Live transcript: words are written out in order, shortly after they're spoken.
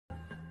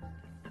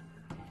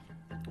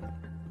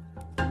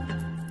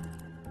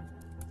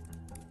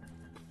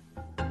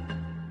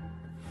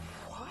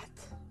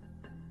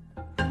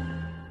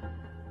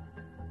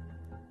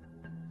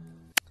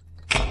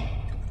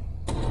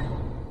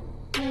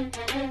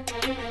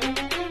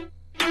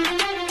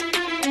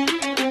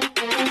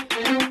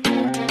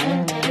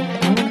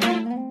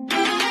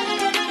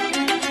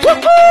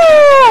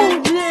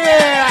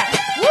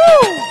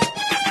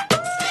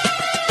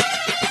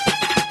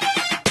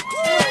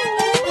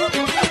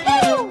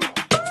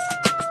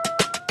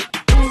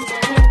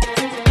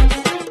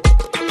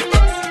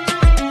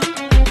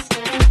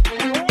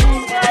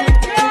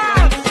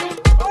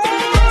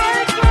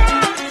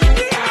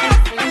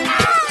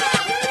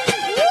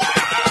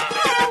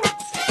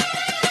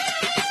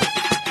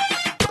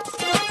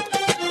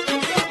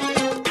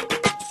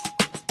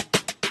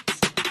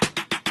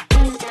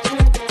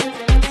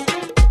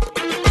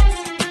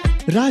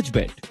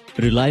Rajbet,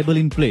 reliable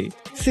in play,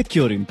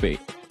 secure in pay.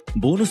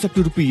 Bonus up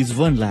to rupees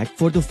 1 lakh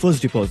for the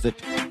first deposit.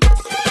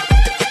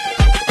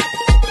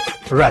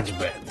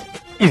 Rajbet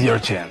is your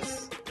chance.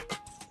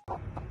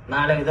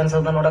 ನಾಳೆ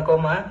ವಿಧಾನಸೌಧ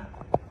ನೋಡಕೋಮ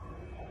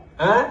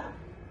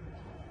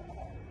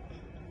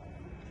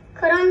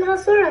ಖರಂದ್ರ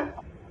ಸುಳ್ಳು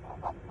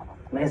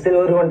ಮೈಸೂರು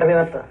ಊರಿಗೆ ಹೊಂಟರಿ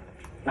ಇವತ್ತು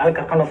ನಾಳೆ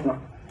ಕರ್ಕೊಂಡು ಹೋಗ್ನ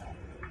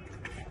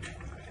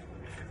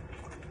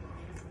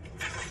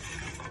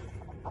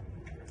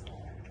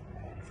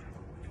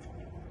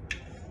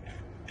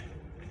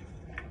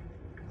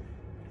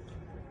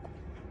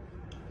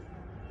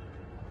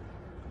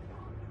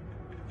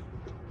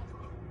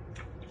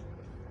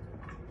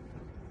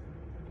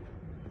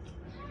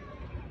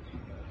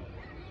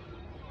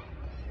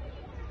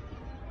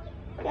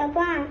ಯಪ್ಪ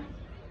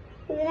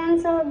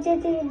ವಿಧಾನಸೌಧ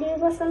ಜೊತೆ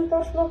ಬಸ್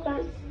ತೋರ್ಸ್ಬೇಕ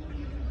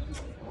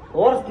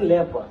ತೋರಿಸ್ತಿಲ್ಲ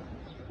ಅಪ್ಪ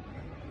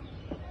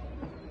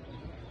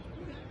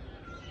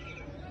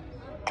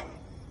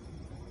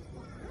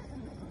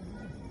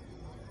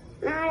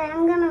ನಾಳೆ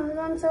ಹಂಗನ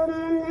ವಿಧಾನಸೌಧ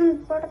ಮುಂದೆ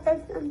ಫೋಟೋ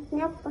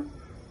ತೆಗ್ಸಪ್ಪ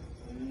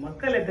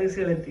ಮಕ್ಕಳೇ ತೆಗಿಸಿ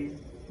ಹೇಳಂತಿ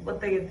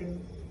ಗೊತ್ತಾಗೈತಿ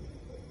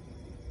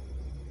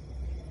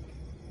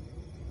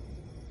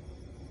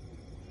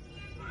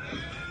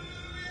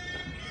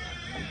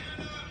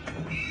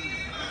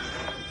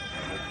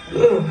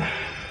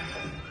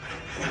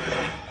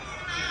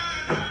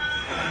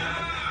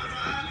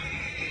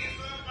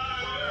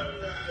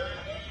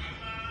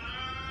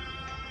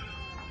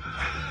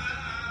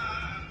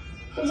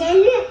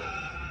ಜಲ್ದಿ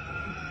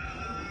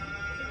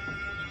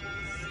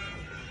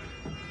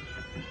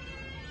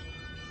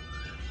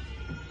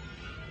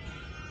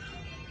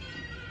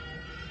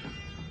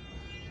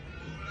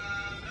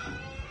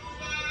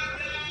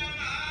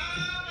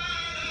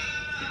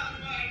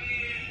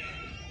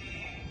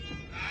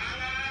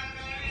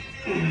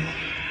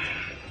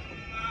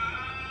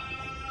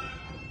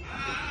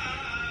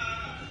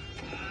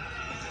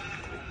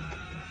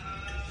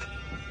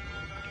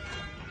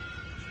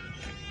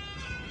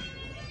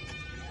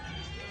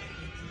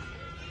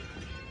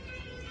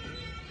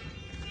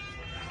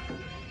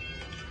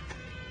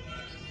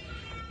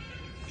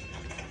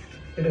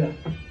ಇಡುಗ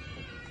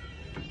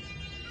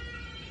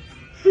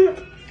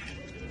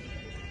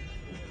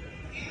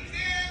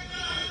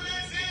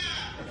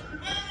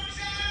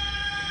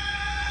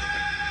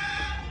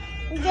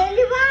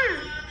ಜಲ್ದಿ ಬಾ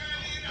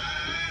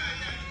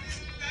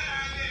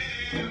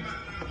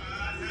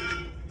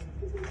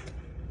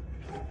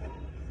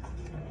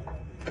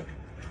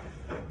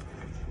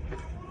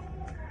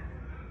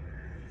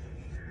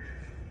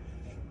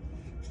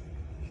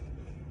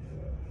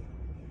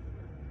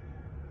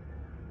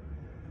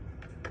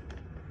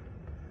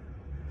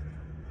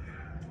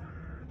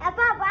ಅಪ್ಪ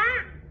ಬಾ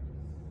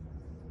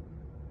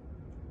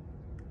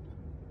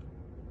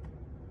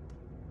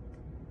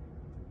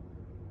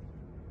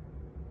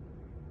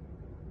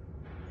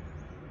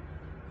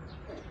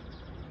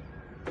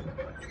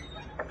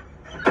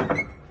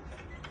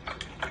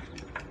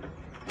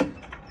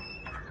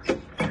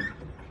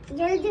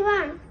ಜಲ್ದಿ ಬಾ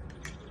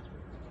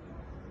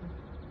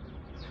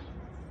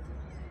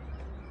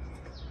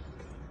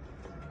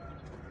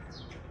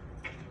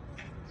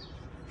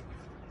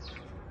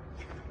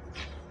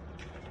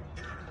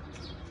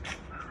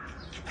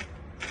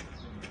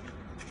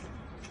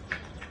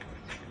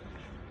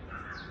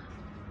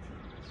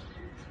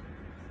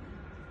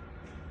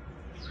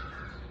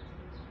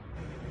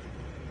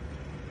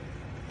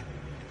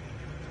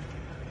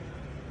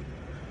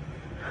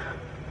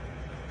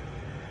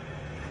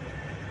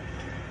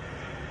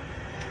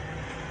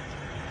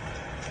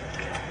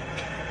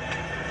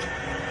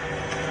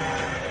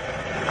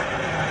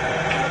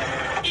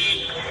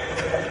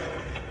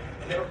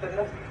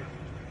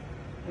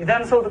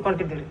ವಿಧಾನಸೌಧಕ್ಕೆ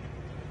ಹೊಂಟಿದ್ದೀರಿ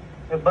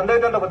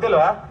ಬಂದೈತೆ ಅಂತ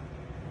ಗೊತ್ತಿಲ್ವಾ?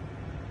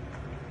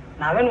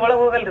 ನಾವೇನ್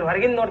ಒಳಗ್ ಹೋಗಲ್ರಿ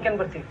ಹೊರಗಿಂದ ನೋಡ್ಕೊಂಡ್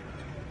ಬರ್ತೀವಿ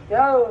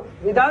ಯಾವ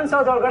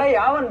ವಿಧಾನಸೌಧ ಒಳಗಡೆ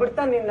ಯಾವನ್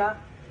ಬಿಡ್ತಾನ ನಿನ್ನ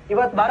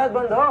ಇವತ್ ಭಾರತ್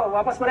ಬಂದು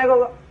ವಾಪಸ್ ಮನೆಗೆ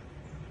ಹೋಗು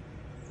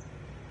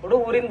ಹುಡುಗ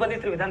ಊರಿಂದ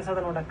ಬಂದಿತ್ರಿ ವಿಧಾನಸೌಧ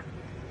ನೋಡಕ್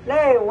ಲೇ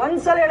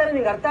ಒಂದ್ಸಲ ಹೇಳಿದ್ರೆ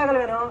ನಿಂಗೆ ಅರ್ಥ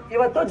ಆಗಲ್ವೇನೋ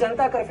ಇವತ್ತು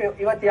ಜನತಾ ಕರ್ಫ್ಯೂ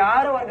ಇವತ್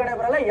ಯಾರು ಹೊರಗಡೆ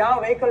ಬರಲ್ಲ ಯಾವ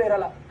ವೆಹಿಕಲ್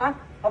ಇರಲ್ಲ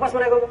ವಾಪಸ್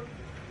ಮನೆಗೆ ಹೋಗು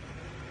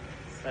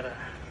ಸರ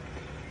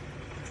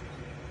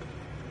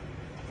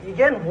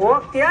ಈಗೇನ್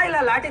ಹೋಗ್ತೀಯಾ ಇಲ್ಲ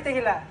ಲಾಠಿ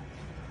ತೆಗಿಲ್ಲ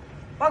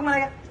ಹೋಗ್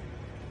ಮನೆಗೆ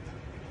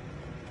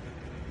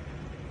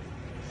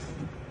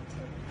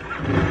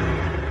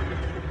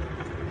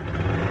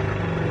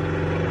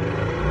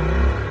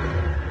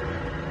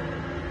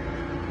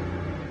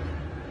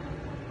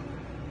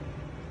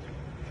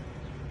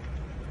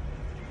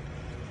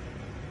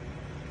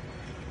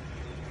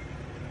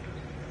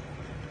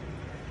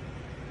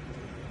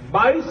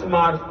 22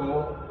 मार्च को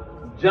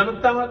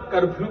जनता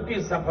कर्फ्यू की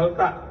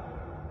सफलता,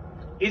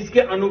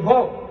 इसके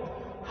अनुभव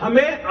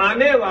हमें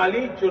आने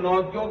वाली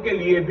चुनौतियों के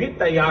लिए भी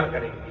तैयार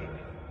करेंगे।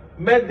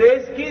 मैं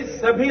देश की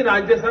सभी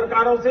राज्य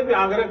सरकारों से भी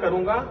आग्रह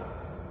करूंगा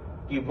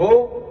कि वो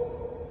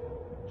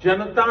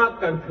जनता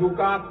कर्फ्यू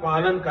का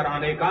पालन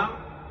कराने का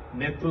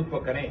नेतृत्व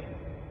करें।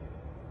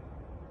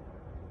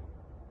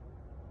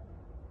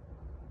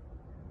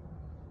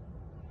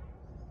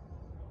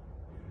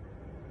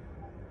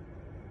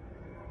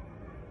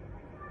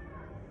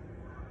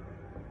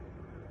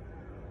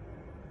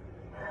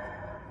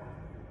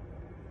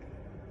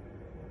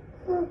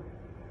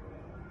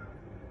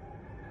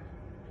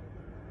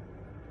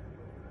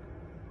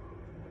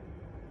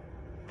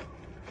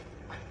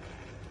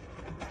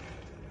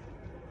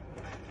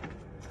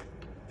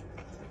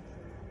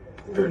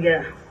 दुर्गा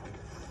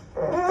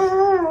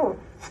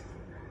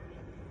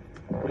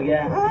दुर्गा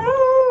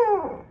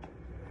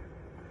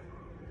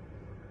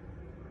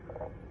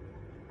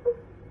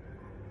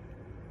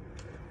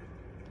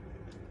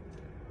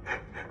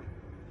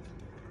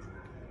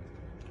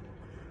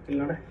ಇಲ್ಲಿ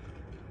ನೋಡ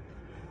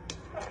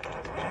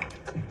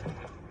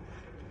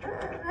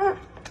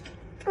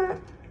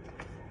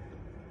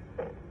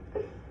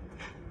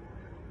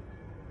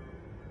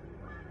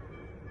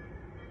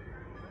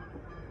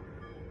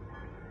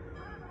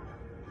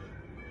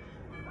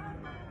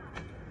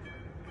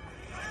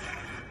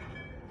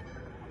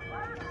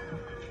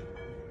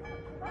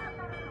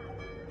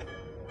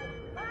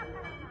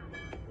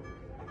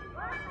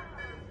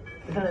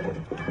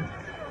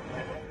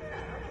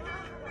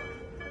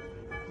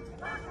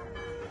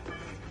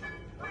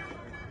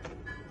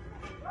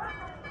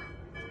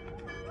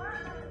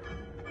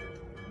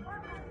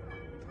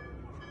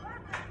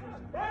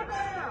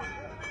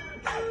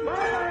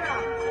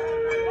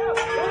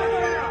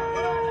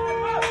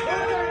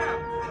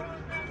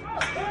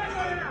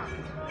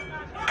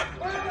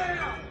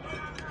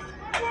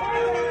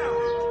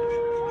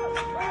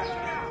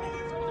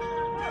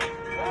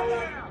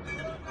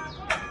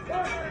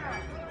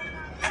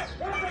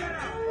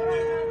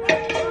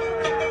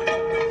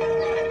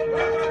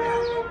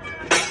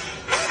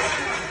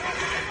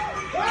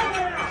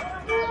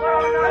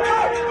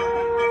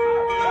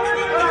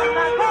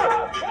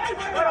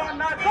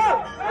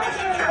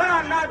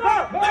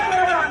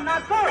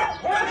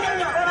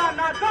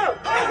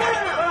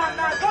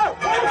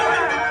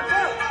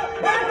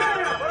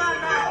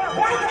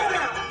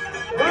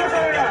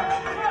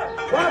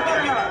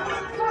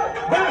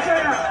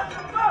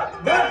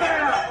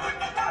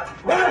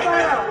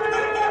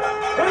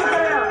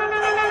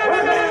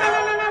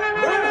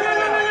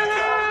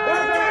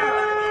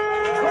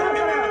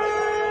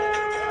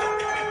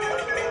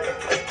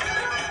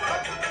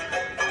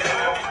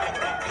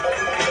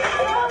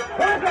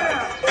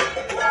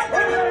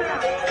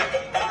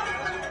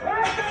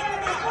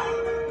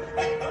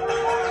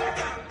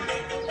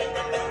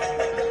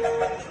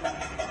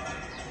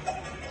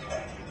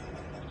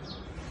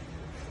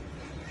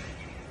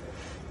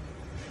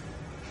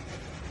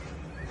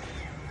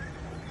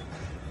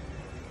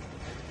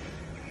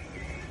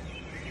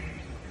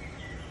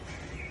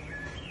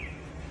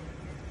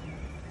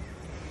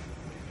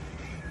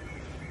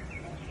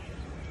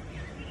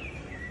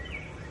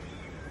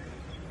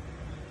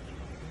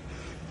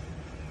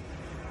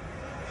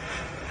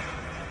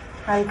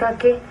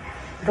ಅಲ್ಕಾಕಿ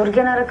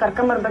ದುರ್ಗೆನಾರ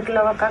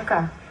ಕರ್ಕೊಂಬರ್ಬೇಕಿಲ್ಲವ ಕಾಕ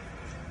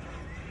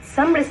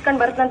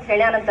ಸಂಬಳಿಸ್ಕೊಂಡ್ ಬರ್ತಂತ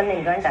ಹೇಳ್ಯಾನಂತ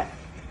ನಿನ್ ಗಂಡ.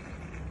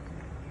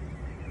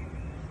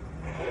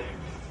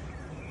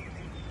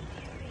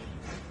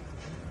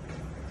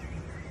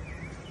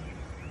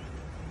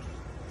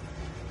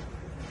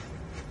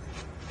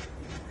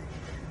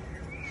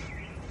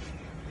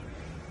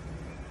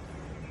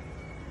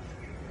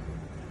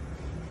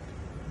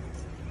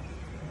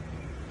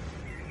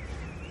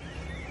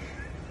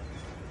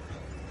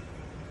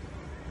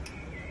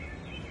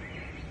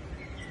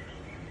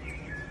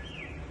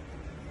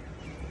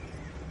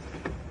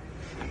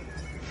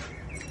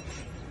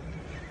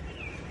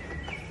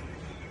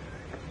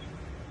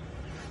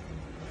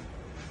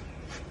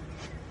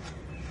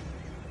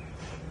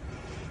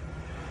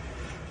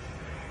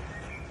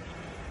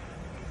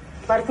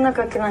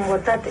 ಬರ್ತನಕ್ಕಿ ನಂಗೆ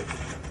ಗೊತ್ತಾತಿ.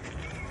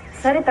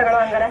 ಸರಿ ತಗೊಳ್ಳೋ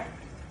ಹಂಗಾರ.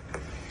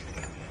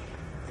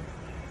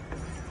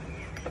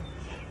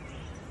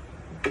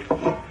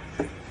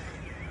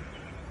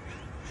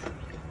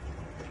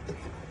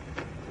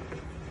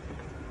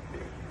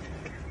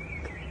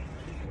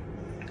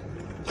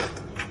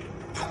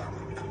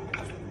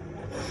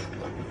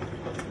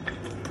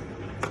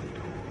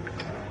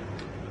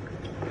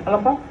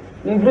 ಅಲ್ಲಪ್ಪ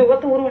ನೀವಿಬ್ರು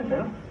ಇವತ್ತು ಊರು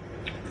ಹೊಂಟ್ರಿ?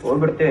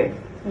 ಹೋಗ್ಬಿಡ್ತೇವೆ.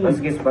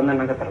 ಬಸ್ ಗೀಸ್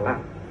ಬಂದನ್ನಾಗತ್ತಾರಲ್ಲ,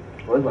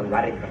 ಹೋಗಿ ಒಂದ್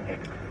ವಾರ ಬರ್ತೇವೆ.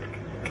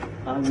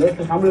 ಬೇಸ್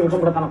ಸಾಂಬಳಿ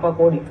ಹಿಡ್ಕೊಂಡ್ಬಿಡತಾನಪ್ಪ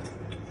ಕೋಡಿ.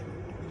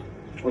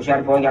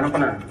 ಹುಷಾರ್ ಹೋಗಿ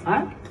ಅನಪ್ಪನ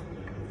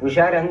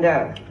ಹುಷಾರ್ ಅಂದ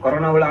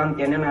ಕೊರೋನಾ ಹುಳ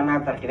ಅಂತ ಏನೇನ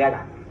ಅನ್ನತ್ತಾರ ಕಿವ್ಯಾಗ.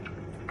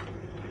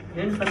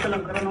 ಏನ್ ಕಟ್ಟಲ್ಲ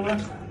ಕೊರೋನಾ ಹುಳ?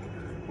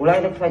 ಹುಳ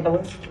ಇದಕ್ಕೆ ಸಾಯ್ತಾವ.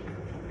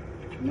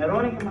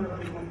 ಮೆರವಣಿಗೆ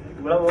ಮಾಡಿದ್ರೆ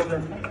ಹುಳ ಹೋಗ್ಲಿ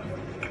ಅಂತ.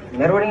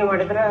 ಮೆರವಣಿಗೆ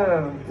ಮಾಡಿದ್ರ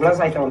ಹುಳ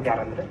ಸಾಯ್ತಾವ ಅಂತ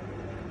ಯಾರಂದ್ರೆ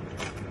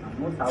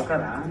ನಮ್ಮೂರ್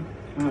ಸಾವುಕಾರ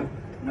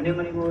ಮನೆ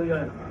ಮನೆಗೆ ಹೋಗಿ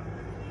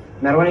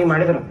ಮೆರವಣಿಗೆ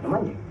ಮಾಡಿದ್ರು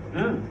ನಮ್ಮಲ್ಲಿ.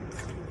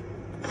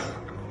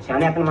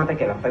 ಶಾನೆ ಹಾಕನ್ ಮಾತಾ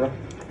ಕೇಳ ತಗೋ.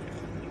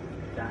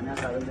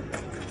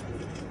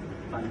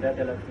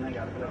 ಪಂಚಾಯತ್ ಎಲೆಕ್ಷನ್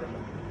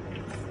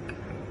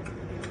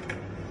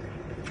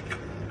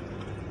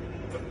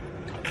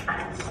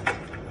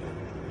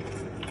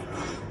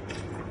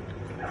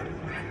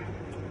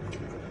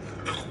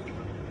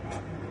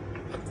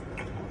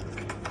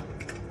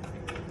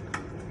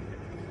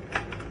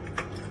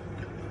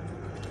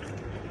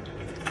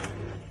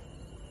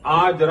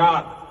आज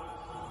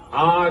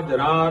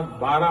रात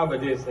 12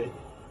 बजे से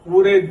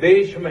पूरे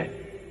देश में,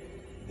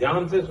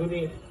 ध्यान से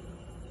सुनिए,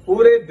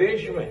 पूरे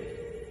देश में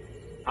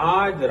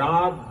आज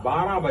रात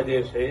 12 बजे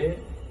से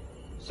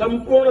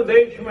संपूर्ण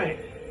देश में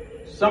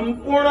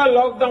संपूर्ण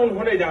लॉकडाउन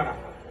होने जा रहा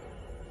है.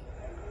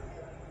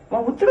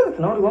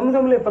 ಹುಚ್ಚಿಡದಕ್ಕೆ ಅವ್ರಿಗೆ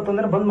ಒಮ್ಮೆದೊಮ್ಮೆಲೆ 21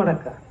 ದಿನ ಬಂದ್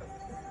ಮಾಡಕ್ಕ.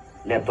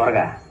 ಲೇ ತ್ವರ್ಗ,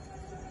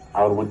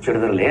 ಅವ್ರು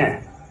ಹುಚ್ಚಿಡಿದ್ರಲ್ಲಿ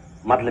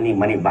ಮೊದ್ಲು ನೀ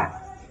ಮನೆಗೆ ಬಾ.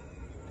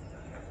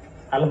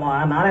 ಅಲ್ಮ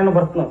ನಾನೇನು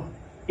ಬರ್ತನು,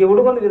 ಈ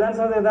ಹುಡುಗೊಂದು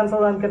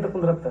ವಿಧಾನಸೌಧ ಅನ್ಕೊಂತ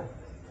ಕುಂದ್ರತ್ತ.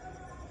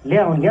 ಲೇ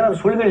ಅವ್ನಿಗೇನಾದ್ರು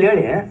ಸುಳ್ಳುಗಳು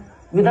ಹೇಳಿ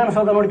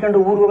ವಿಧಾನಸೌಧ ನೋಡ್ಕೊಂಡು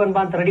ಊರಿಗೆ ಹೋಗೋಣ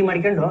ಬಾ ಅಂತ ರೆಡಿ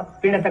ಮಾಡ್ಕೊಂಡು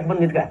ಪಿಂಡ ತಕ್ಕ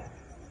ಬಂದ್ ನಿಂತ್ಕ.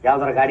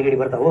 ಯಾವ್ದಾರ ಗಾಡಿ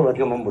ಬರ್ತಾವೋ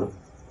ಅದ್ಕೊಂಬಂದ್ಬಿಡು.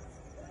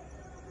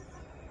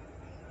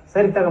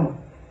 ಸರಿ ತಗಮ್ಮ,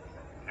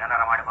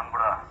 ಏನಾರ ಮಾಡಿ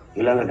ಬಂದ್ಬಿಡು,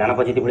 ಇಲ್ಲಾಂದ್ರೆ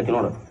ಗಣಪತಿ ಬಿಡ್ತಿ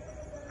ನೋಡು.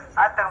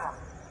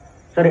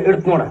 ಸರಿ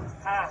ಇಡ್ತು ನೋಡ.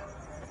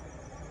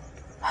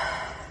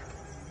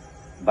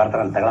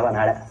 ಬರ್ತಾರಂತ ತಗೊಳವ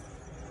ನಾಳೆ.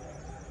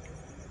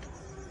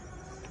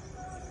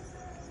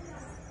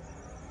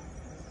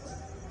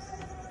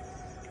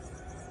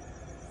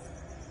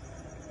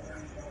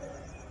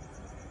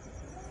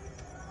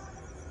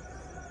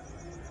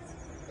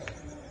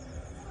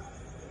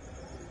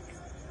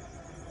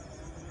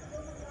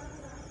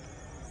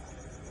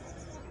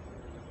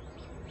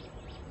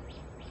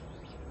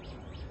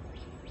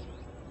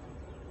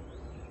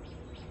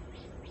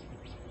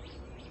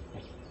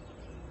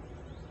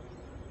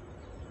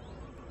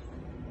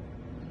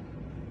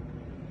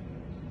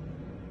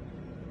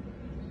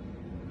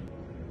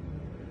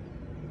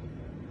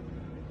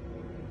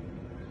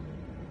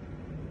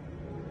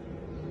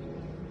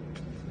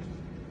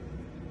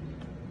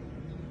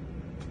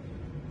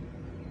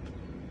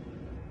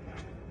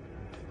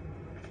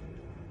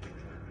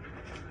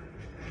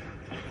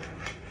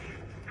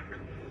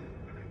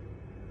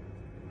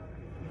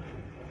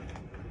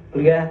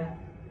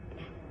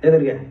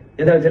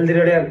 ಜಲ್ದಿ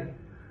ರೆಡಿ ಆಗ.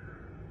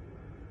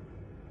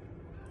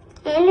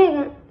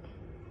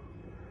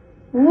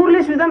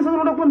 ಊರ್ಲೇಶ್ ವಿಧಾನಸೌಧ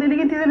ನೋಡಕ್ ಬಂದು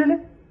ಎಲ್ಲಿಗಿಂತಿದೆ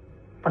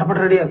ಪಟ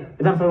ರೆಡಿ ಆಗ.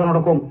 ವಿಧಾನಸೌಧ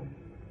ನೋಡಕ್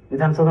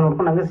ವಿಧಾನಸೌಧ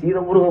ನೋಡ್ಕೊಂಡು ಹಂಗ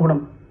ಸೀದಾ ಊರಿಗೆ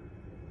ಹೋಗ್ಬಿಡಮ್.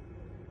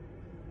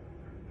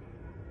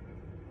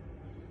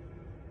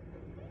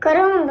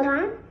 ಕಡೆ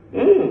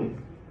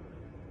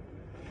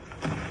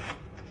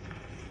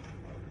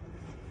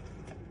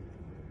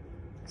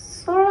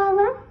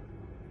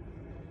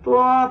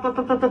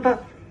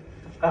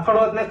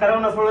ಹೋದ್ನೆ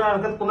ಕರವನ್ನ ಸುಳ್ಳು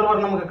ಅನ್ಕೊಂತ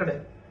ಕುಂದ್ರಬಾರ್ದು ನಮ್ಗೆ. ಕಡೆ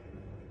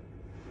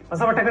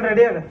ಹೊಸ ಬಟ್ಟೆ ಕಡೆ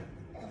ರೆಡಿ ಆಗ.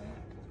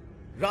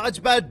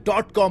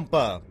 rajbat.com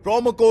पर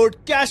प्रोमो कोड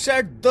कैश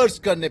एट दर्ज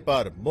करने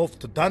पर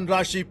मुफ्त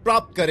धनराशि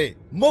प्राप्त करें।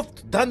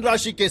 मुफ्त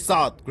धनराशि के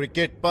साथ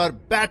क्रिकेट पर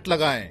बैट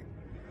लगाएं।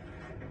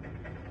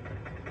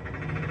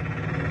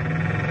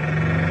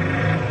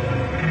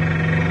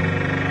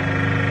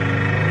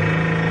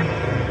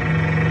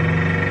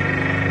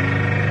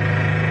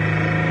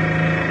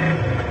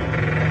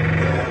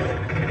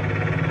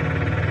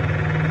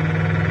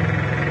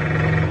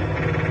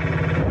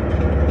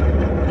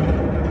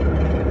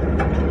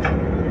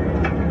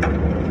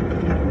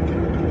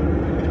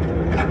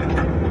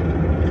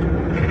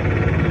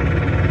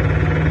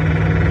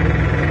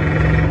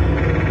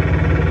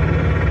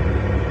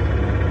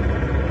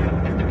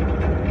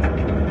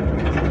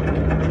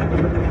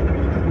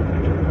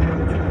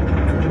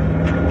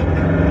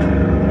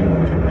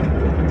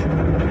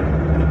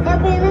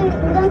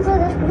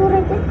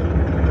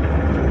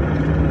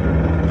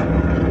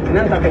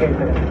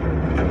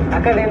 ಆ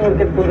ಕಡೆ ಏನು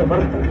ನೋಡ್ಕೊಂಡು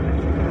ಬರುತ್ತೆ.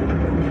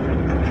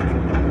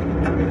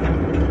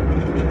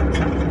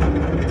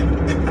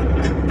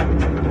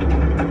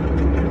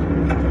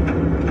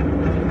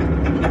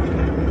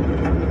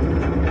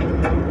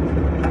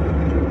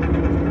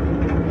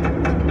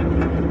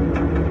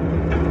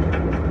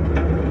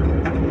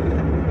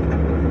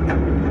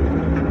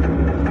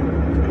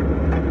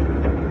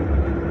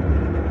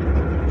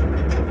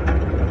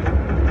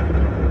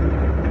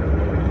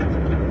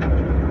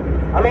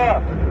 ಹಲೋ,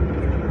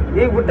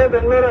 ಈಗ ಬಿಟ್ಟೆ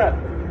ಬೆಂಗಳೂರು.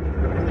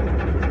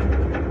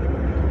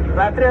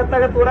 ರಾತ್ರಿ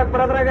ಹೊತ್ತಾಗ ತೂರಕ್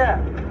ಬರೋದ್ರಾಗ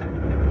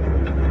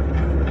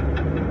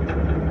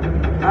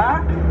ಹಾ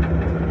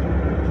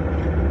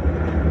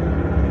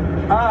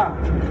ಹಾ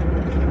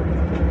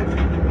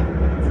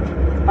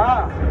ಹಾ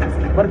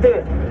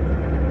ಬರ್ತೀವಿ.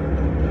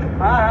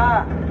 ಹಾ ಹಾ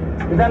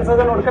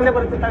ವಿಧಾನಸೌಧ ನೋಡ್ಕೊಂಡೇ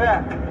ಬರ್ತೀವಿ ತಗ.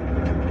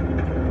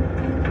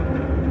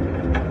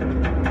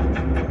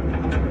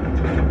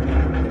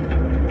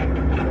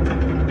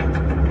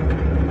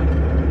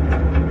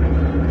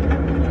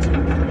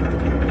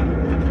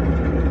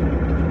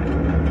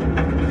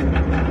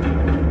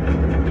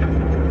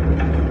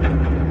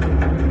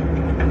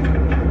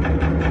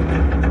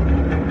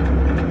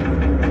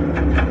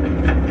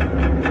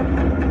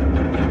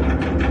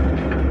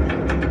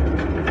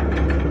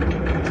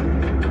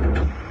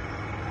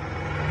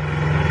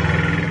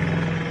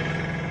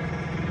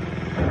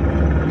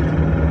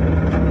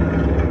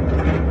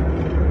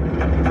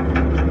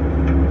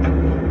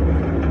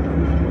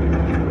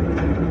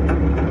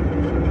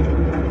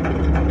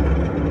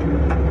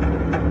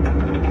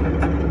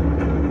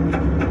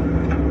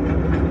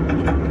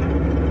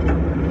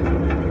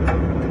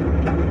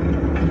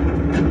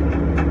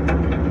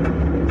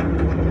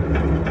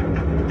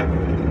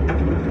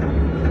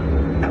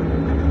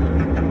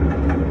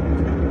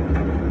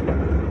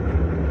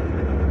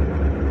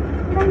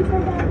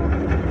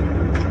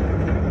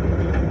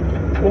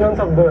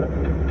 ಇನ್ನೊಂದ್ ಸ್ವಲ್ಪ ದೂರ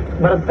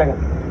ಬರುತ್ತೆ ತಗ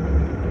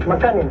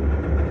ಮಕ್ಕ ನೀನು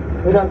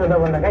ವಿಧಾನಸೌಧ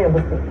ಬಂದಾಗ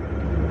ಎಬ್ಬಿಸ್ತೀನಿ.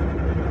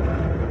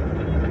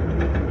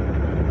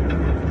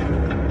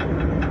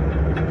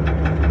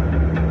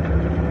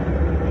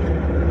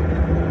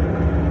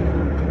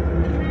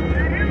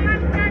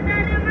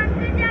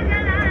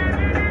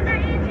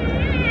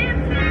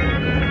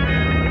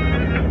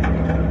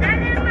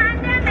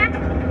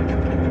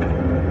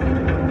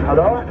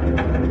 ಹಲೋ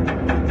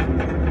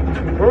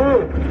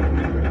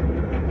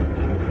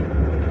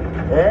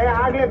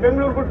ಆಗ್ಲೇ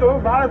ಬೆಂಗಳೂರು ಬಿಟ್ಟು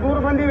ಬಹಳ ದೂರ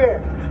ಬಂದಿವಿ.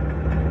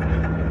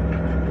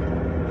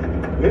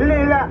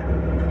 ಇಲ್ಲ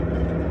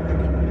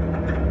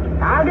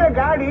ಆಗ್ಲೇ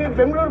ಗಾಡಿ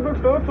ಬೆಂಗಳೂರು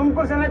ಬಿಟ್ಟು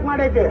ತುಮಕೂರು ಸೆಲೆಕ್ಟ್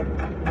ಮಾಡೈತಿ.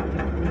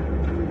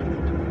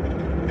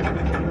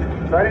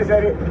 ಸರಿ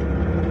ಸರಿ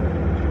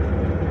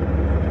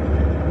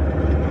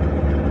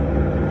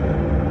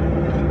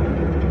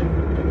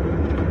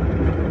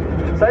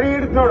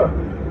ಇಡ್ತು ನೋಡು.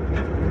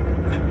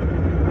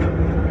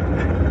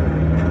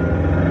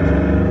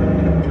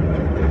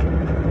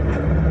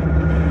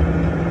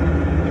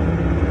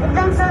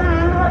 ವಿಧಾನಸೌಧ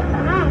ಮುಂದೆ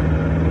ಬರ್ತಾನ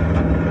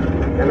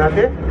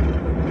ಏನಾತಿ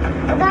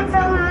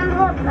ವಿಧಾನಸೌಧ ಮುಂದೆ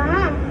ಬರ್ತಾನ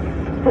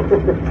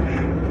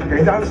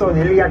ವಿಧಾನಸೌಧ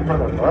ಇಲ್ಲಿಗೆ ಯಾಕೆ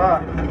ಬರೋದು?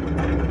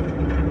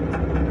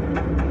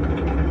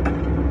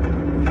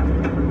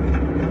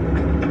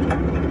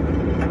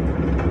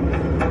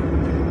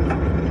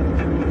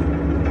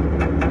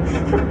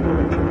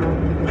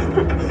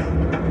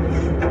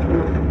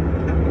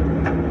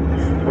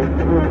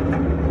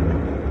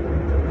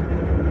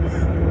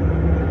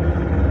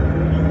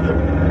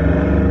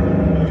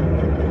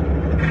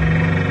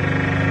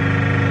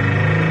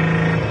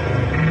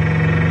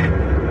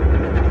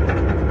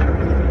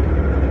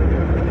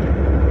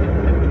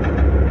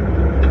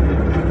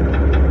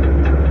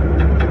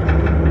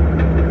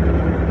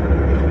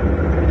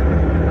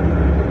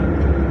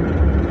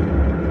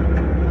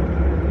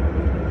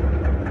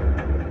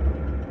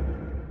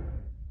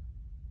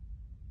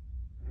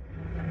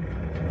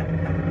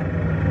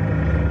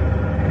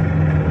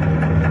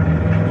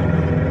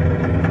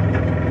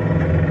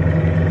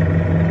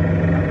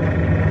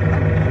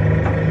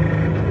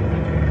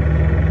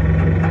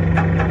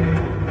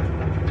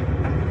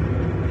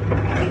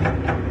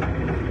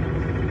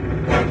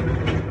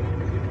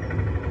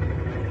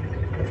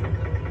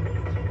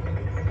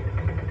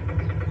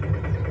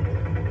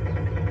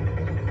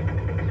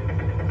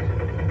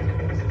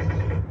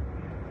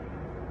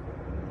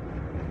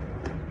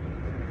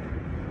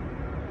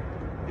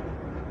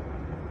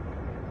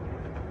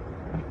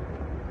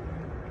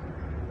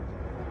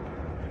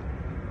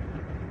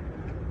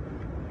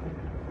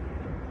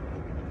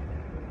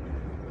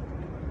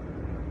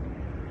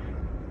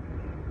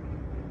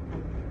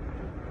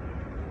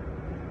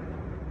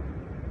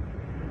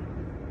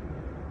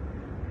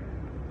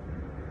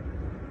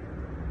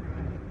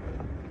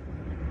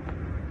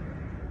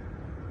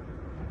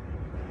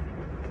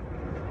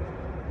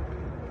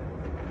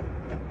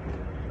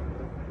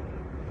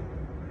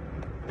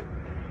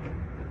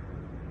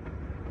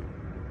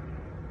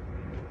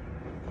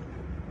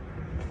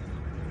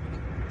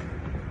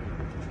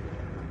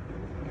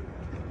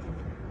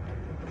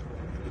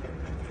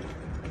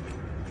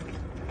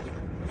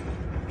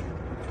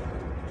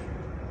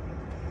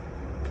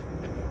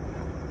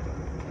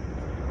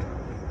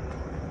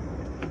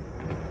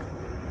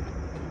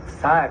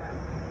 ಸಾಕ್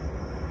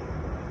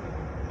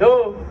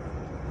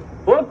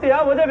ಹೋಗ್ತೀಯಾ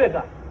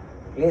ಓದಬೇಕಾ?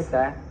 Please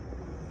sir.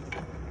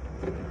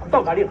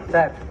 ಗಾಡಿ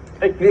sir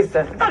please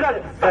sir.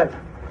 Sir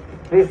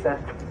please sir.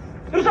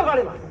 ತಿರ್ಸೋ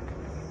ಗಾಡಿ ಮಾ.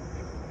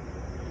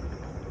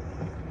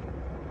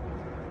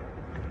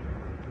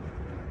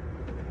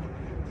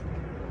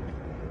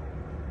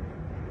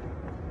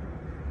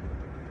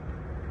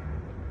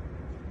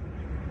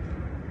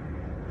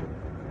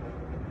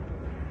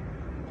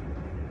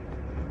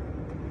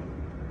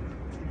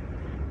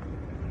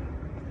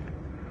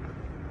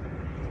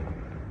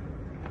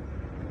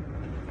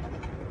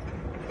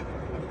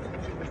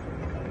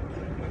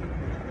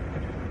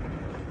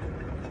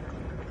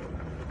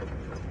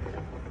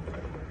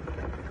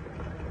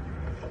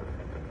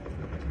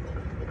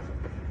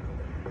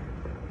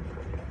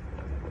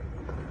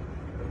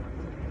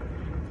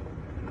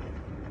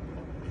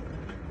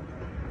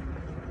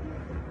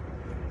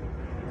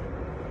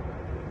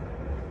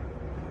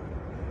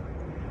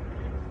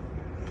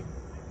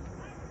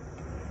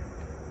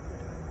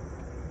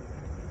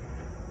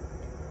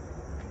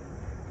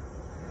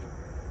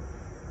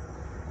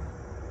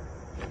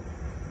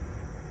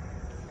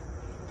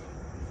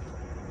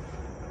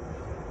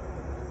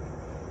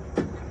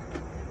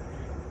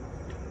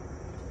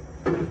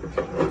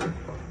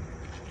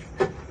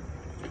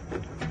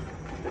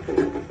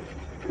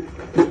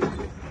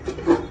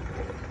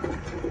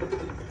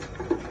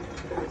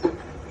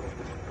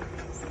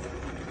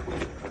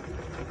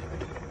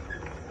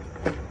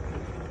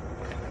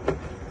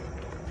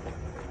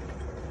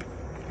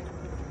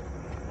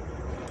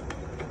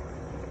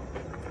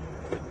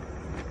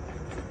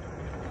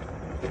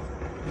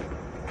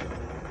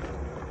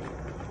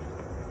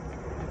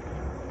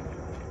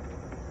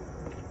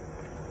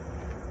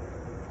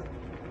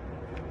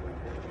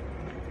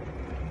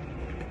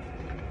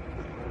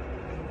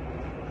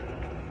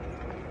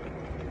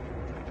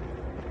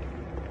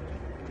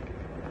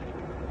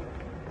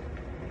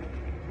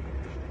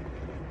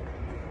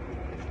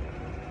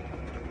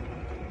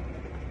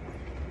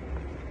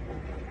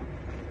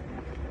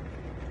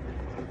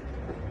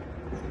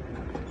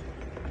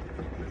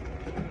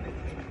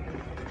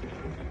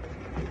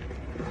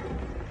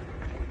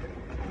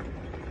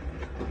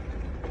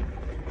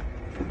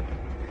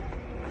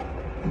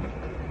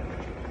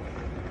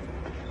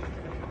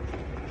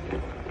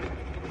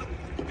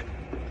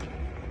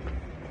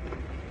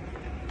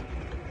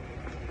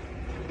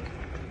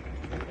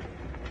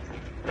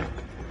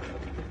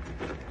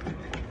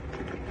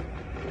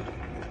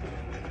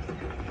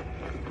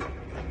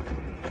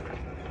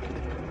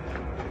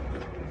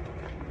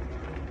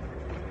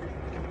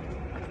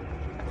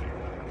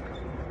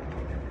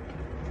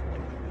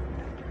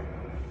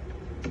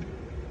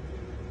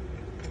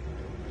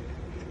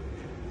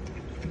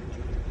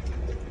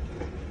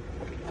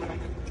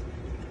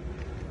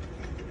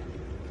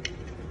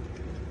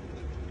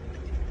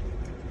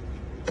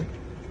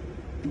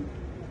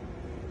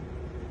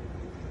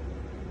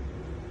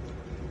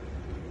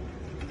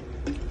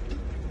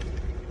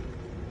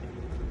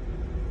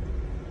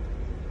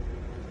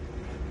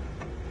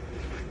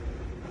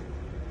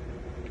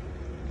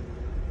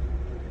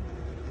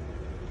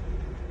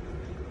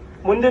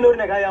 ಮುಂದಿನ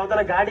ಊರಿನಾಗ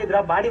ಯಾವ್ದಾರ ಗಾಡಿ ಇದ್ರ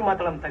ಬಾಡಿ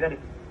ಮಾತಾಡಮ್ ತಗರಿ.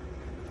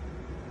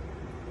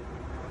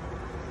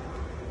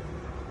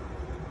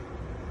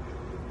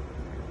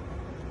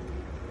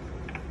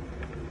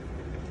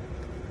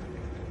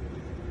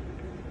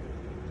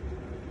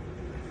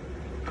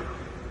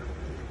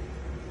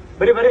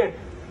 ಬರೀ ಬರೀ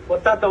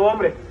ಗೊತ್ತಾತ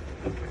ಓಮ್ರಿ.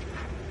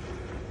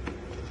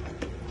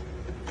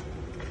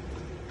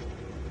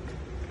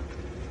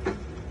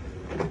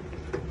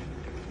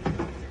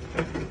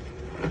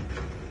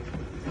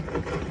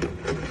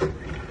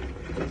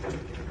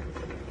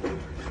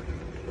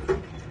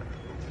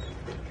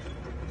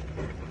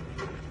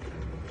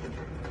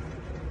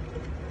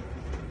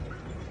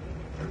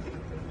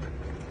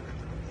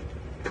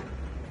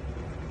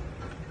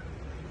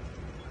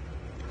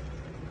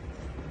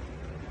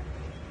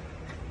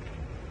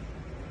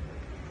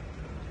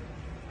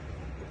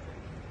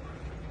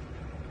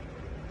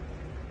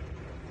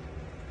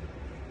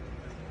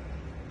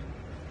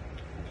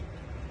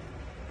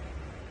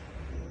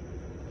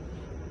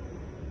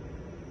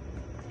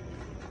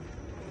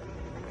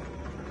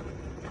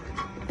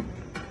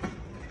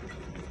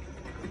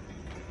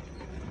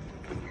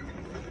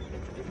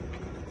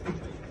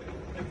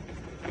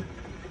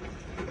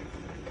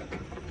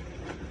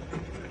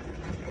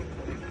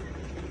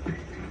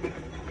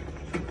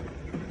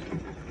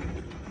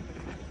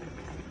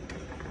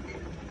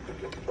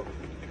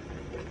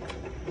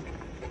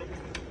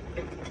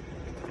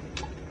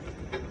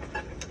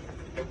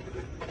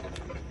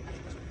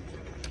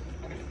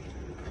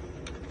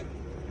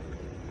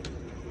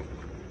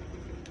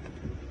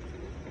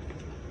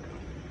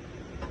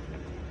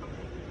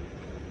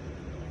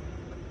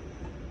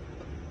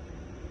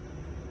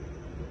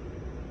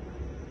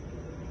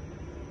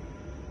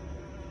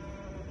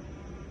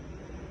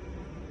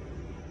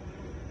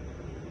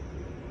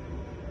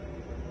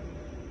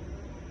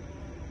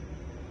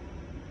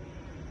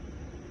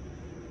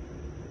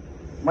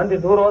 ಮಂದಿ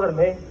ದೂರ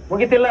ಹೋದ್ರಲ್ಲಿ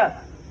ಮುಗಿತಿಲ್ಲ.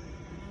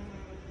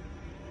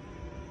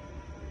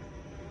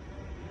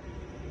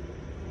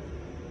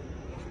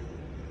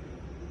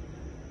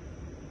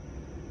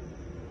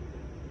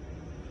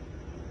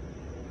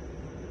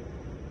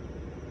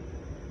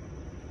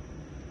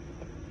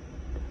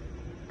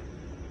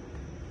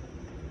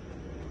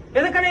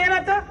 ಎದಕ್ಕನ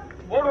ಏನಾತ?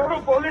 ಓಡು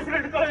ಪೊಲೀಸರು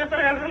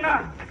ಇಟ್ಕೊಳಕತ್ತಾರ ಎಲ್ರನ್ನ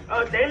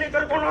ಜೈಲಿ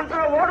ಕರ್ಕೊಂಡು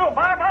ಹೊಂಟ್ರ. ಓಡು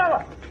ಬಾ ಬಾ.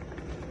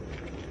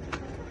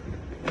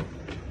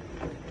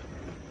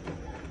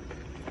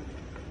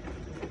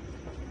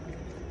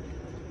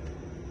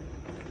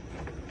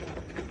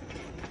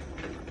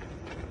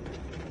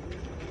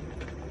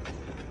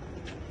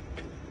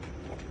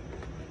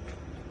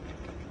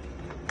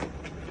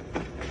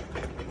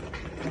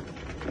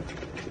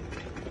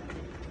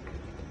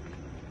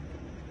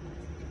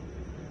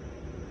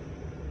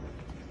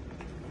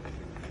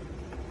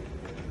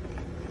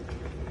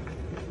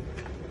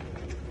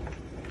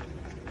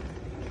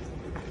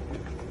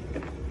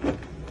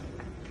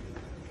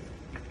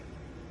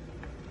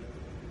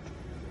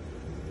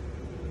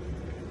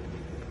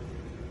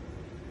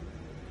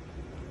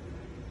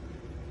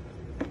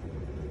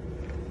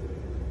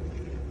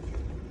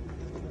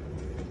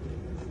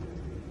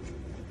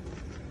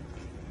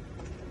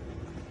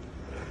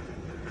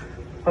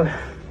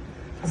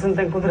 ಹಸನ್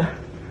ತಂಗ ಕುಂದ್ರ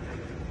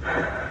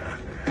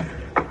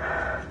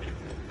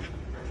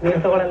ನೀರು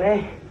ತಗೊಳ್ಳನೆ.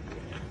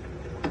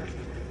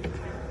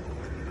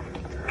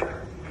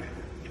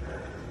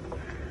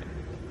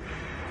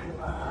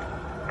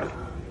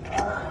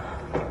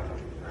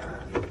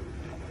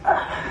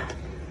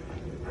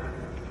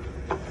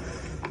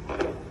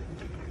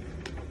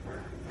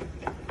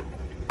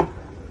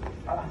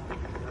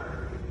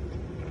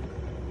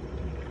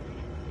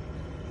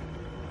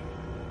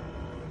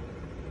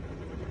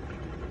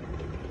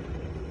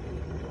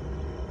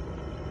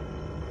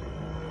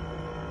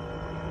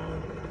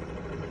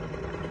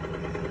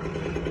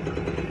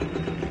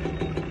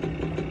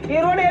 ಈ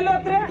ರೋಡ್ ಎಲ್ಲಿ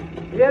ಹೋಗ್ತಾರೆ?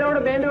 ಇದೇ ರೋಡ್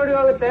ಮೇನ್ ರೋಡ್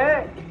ಹೋಗುತ್ತೆ.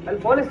 ಅಲ್ಲಿ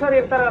ಪೊಲೀಸರು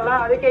ಇರ್ತಾರಲ್ಲ,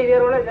 ಅದಕ್ಕೆ ಇದೇ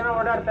ರೋಡ್ ಜನ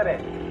ಓಡಾಡ್ತಾರೆ.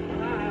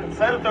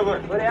 ಸರ್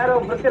ತಗೋರಿ. ಅವ್ರು ಯಾರು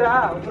ಬರ್ತೀರಾ?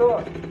 ಒಬ್ರು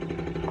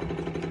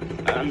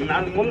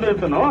ನಾನ್ ಮುಂದೆ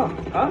ಇರ್ತನು,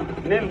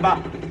 ನೀನ್ ಬಾ.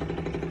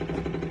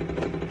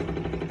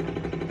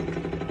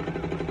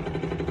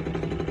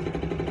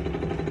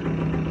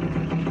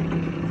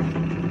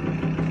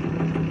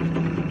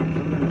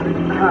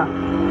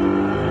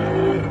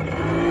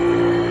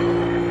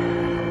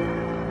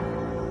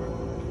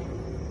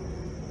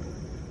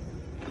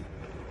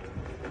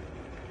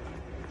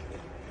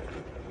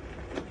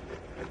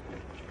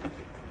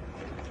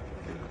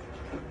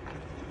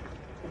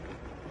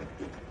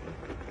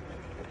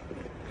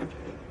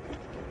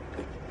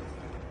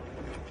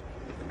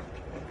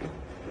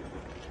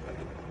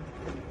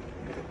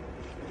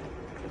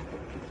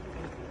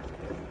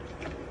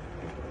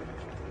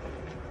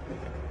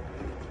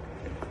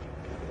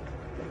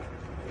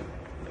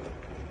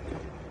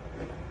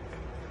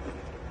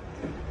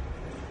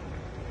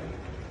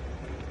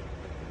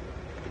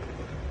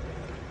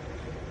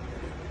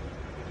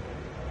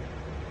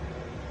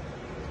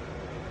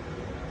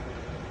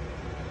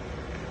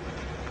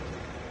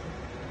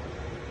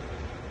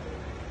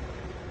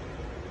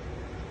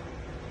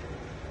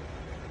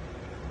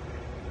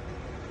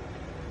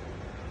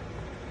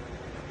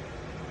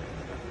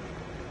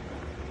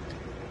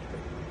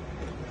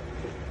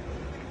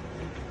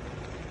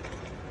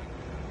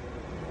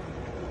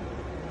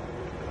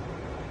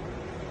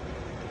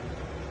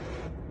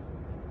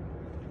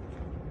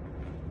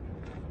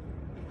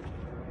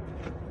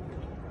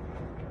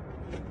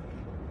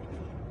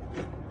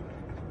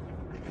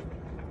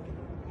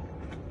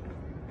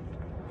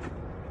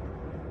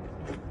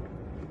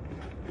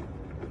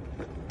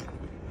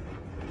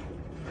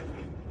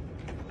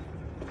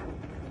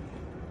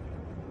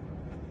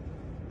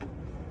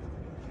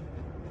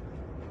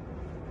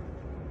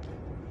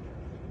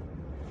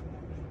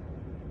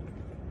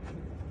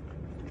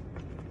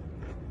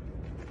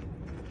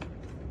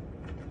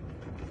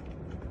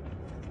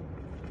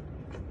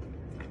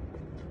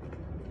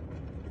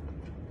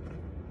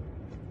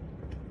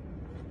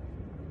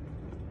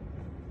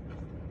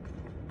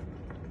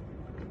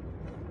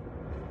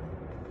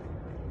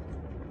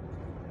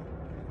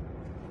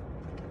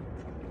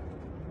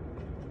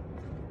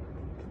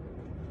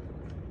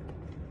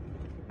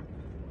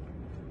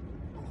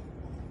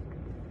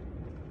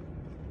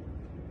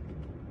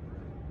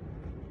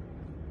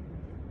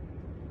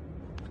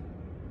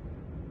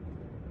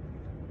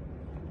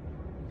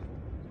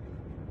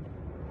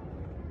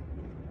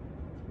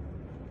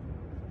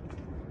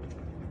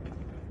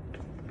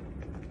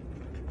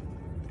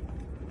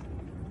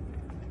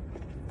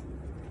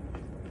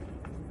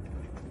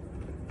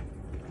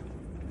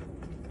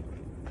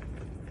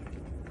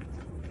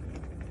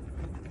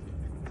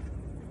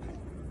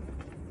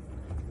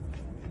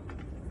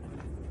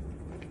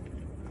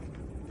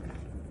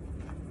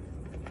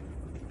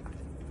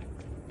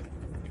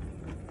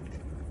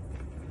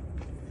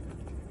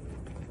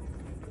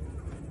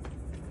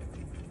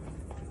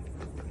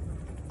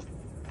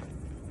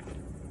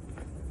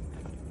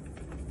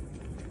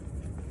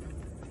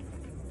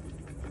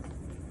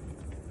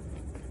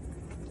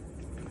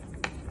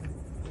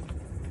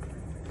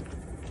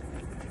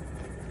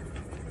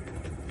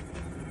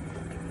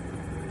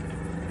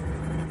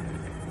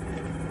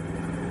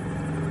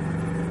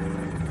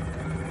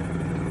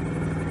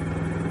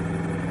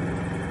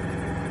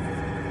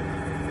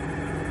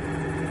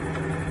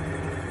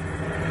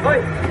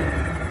 ಓಯ್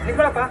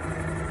ನಿಂತ್ಕೊಳಪ್ಪ,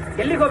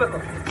 ಎಲ್ಲಿಗೆ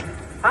ಹೋಗ್ಬೇಕು?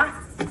 ಹಾ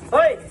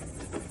ಓಯ್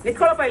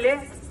ನಿಂತ್ಕೊಳಪ್ಪ ಇಲ್ಲಿ.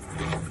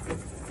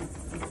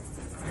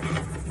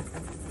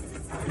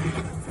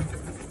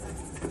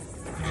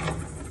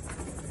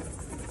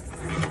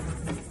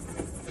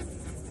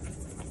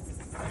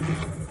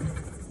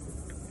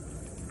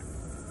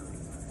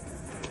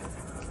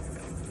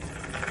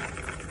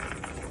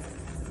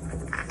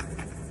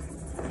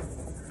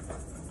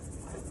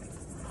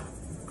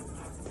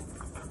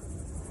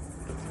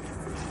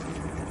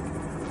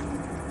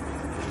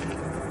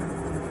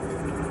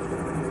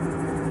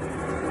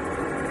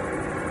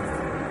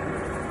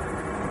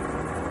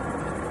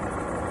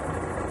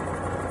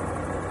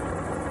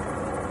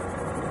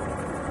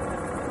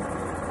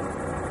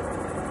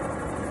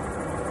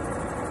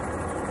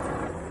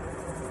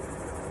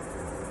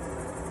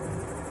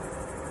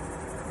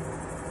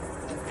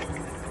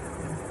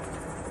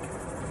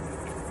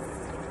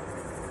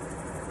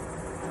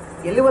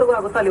 ಎಲ್ಲಿವರೆಗೂ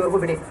ಆಗುತ್ತೋ ಅಲ್ಲಿವರೆಗೂ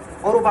ಬಿಡಿ,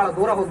 ಅವರು ಬಹಳ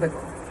ದೂರ ಹೋಗ್ಬೇಕು.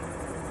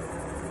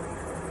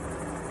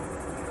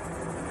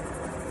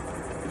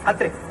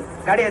 ಹತ್ರಿ,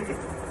 ಗಾಡಿ ಹತ್ತಿ.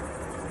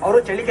 ಅವರು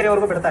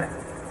ಚಳ್ಳಿಕೆರೆವರೆಗೂ ಬಿಡ್ತಾರೆ.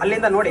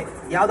 ಅಲ್ಲಿಂದ ನೋಡಿ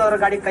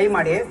ಯಾವ್ದಾದ್ರು ಗಾಡಿ ಕೈ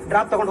ಮಾಡಿ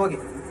ಡ್ರಾಪ್ ತಗೊಂಡು ಹೋಗಿ.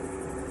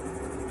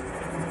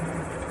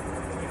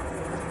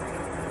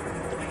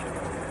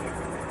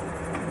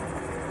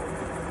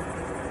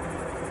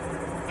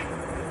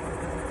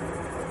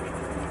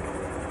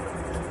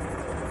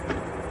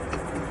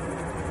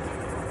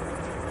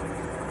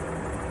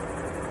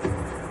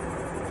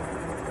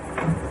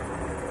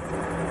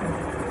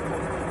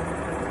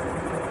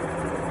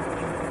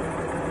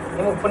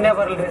 ನಿಮಗ್ ಪುಣ್ಯ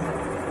ಬರಲ್ರಿ ಸರ್.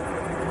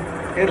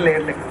 ಇರ್ಲಿ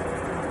ಇರ್ಲಿ,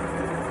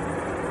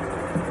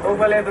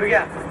 ಹೋಗ್ಬಲ್ಲೆ ದುರ್ಗ,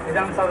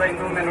 ವಿಧಾನಸೌಧ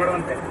ಇನ್ನೊಮ್ಮೆ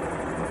ನೋಡುವಂತೆ.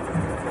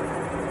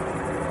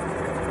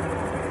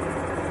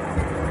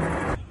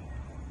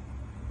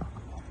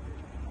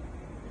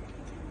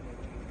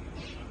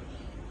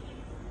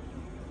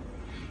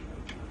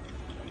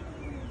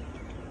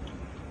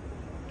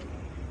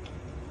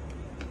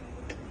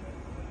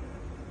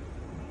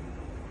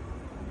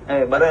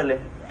 ಬರ ಇಲ್ಲಿ,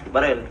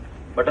 ಬರ ಇಲ್ಲಿ,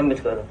 ಬಟನ್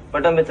ಬಿಚ್ಕೋದು,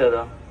 ಬಟನ್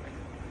ಬಿಚ್ಚೋದು.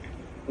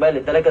 ಬಾಯ್ಲಿ,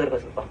 ತಲೆ ಕೆದರ್ಕೋ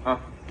ಸ್ವಲ್ಪ. ಹಾ,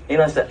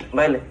 ನೀನು ಅಷ್ಟೇ,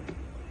 ಬಾಯ್ಲಿ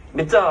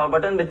ಬಿಚ್ಚ,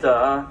 ಬಟನ್ ಬಿಚ್ಚ.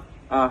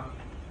 ಹಾ,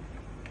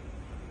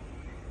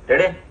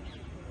 ರೆಡಿ?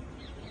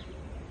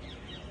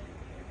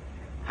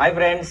 ಹಾಯ್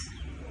ಫ್ರೆಂಡ್ಸ್,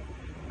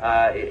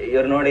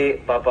 ಇವ್ರು ನೋಡಿ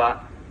ಪಾಪ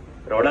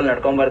ರೋಡಲ್ಲಿ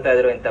ನಡ್ಕೊಂಡ್ ಬರ್ತಾ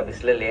ಇದ್ರು ಇಂಥ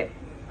ಬಿಸಿಲಲ್ಲಿ.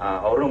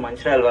 ಅವರು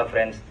ಮನುಷ್ಯ ಅಲ್ವಾ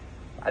ಫ್ರೆಂಡ್ಸ್,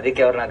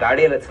 ಅದಕ್ಕೆ ಅವ್ರನ್ನ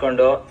ಗಾಡಿಯಲ್ಲಿ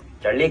ಹಚ್ಕೊಂಡು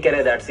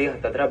ಚಳ್ಳಿಕೆರೆ ದಾಟಿಸಿ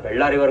ಹತ್ತತ್ರ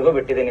ಬೆಳ್ಳಾರಿವರೆಗೂ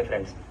ಬಿಟ್ಟಿದ್ದೀನಿ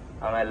ಫ್ರೆಂಡ್ಸ್.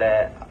 ಆಮೇಲೆ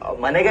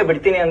ಮನೆಗೆ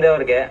ಬಿಡ್ತೀನಿ ಅಂದೆ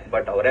ಅವ್ರಿಗೆ,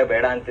 ಬಟ್ ಅವರೇ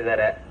ಬೇಡ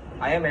ಅಂತಿದ್ದಾರೆ.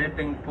 I am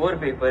helping poor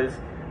people's.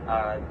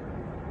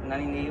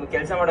 ನನಗೆ ಈ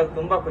ಕೆಲಸ ಮಾಡೋಕೆ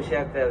ತುಂಬಾ ಖುಷಿ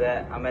ಆಗ್ತಾ ಇದೆ.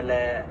 ಆಮೇಲೆ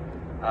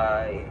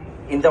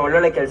ಇಂಥ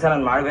ಒಳ್ಳೊಳ್ಳೆ ಕೆಲಸ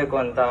ನಾನು ಮಾಡಬೇಕು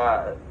ಅಂತ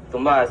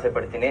ತುಂಬಾ ಆಸೆ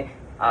ಪಡ್ತೀನಿ.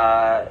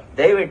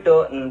 ದಯವಿಟ್ಟು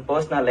ನನ್ನ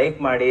ಪೋಸ್ಟ್ ನ ಲೈಕ್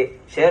ಮಾಡಿ,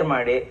 ಶೇರ್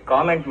ಮಾಡಿ,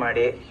 ಕಾಮೆಂಟ್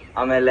ಮಾಡಿ,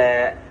 ಆಮೇಲೆ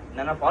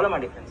ನನ್ನ ಫಾಲೋ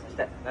ಮಾಡಿ ಫ್ರೆಂಡ್ಸ್.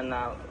 ಅಷ್ಟೇ, ನನ್ನ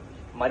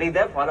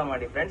ಮರೀದೆ ಫಾಲೋ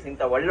ಮಾಡಿ ಫ್ರೆಂಡ್ಸ್.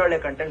 ಇಂಥ ಒಳ್ಳೊಳ್ಳೆ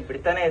ಕಂಟೆಂಟ್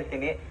ಬಿಡ್ತಾನೆ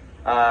ಇರ್ತೀನಿ.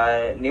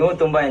 ನೀವು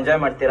ತುಂಬಾ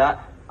ಎಂಜಾಯ್ ಮಾಡ್ತೀರಾ.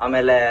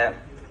 ಆಮೇಲೆ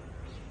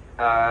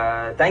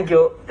thank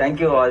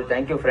you all,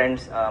 thank you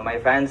friends, my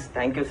fans,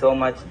 thank you so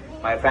much.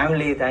 My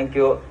family, thank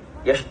you.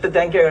 ಎಷ್ಟು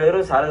ಥ್ಯಾಂಕ್ ಯು ಹೇಳಿದ್ರು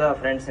ಸಾಲದ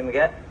ಫ್ರೆಂಡ್ಸ್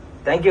ನಿಮಗೆ.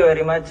 Thank you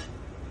very much.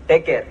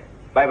 Take care.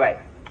 ಬಾಯ್ ಬಾಯ್.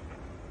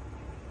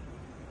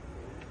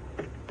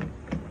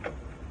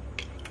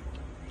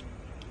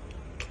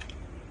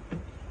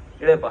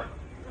 ಇಡಪ್ಪ.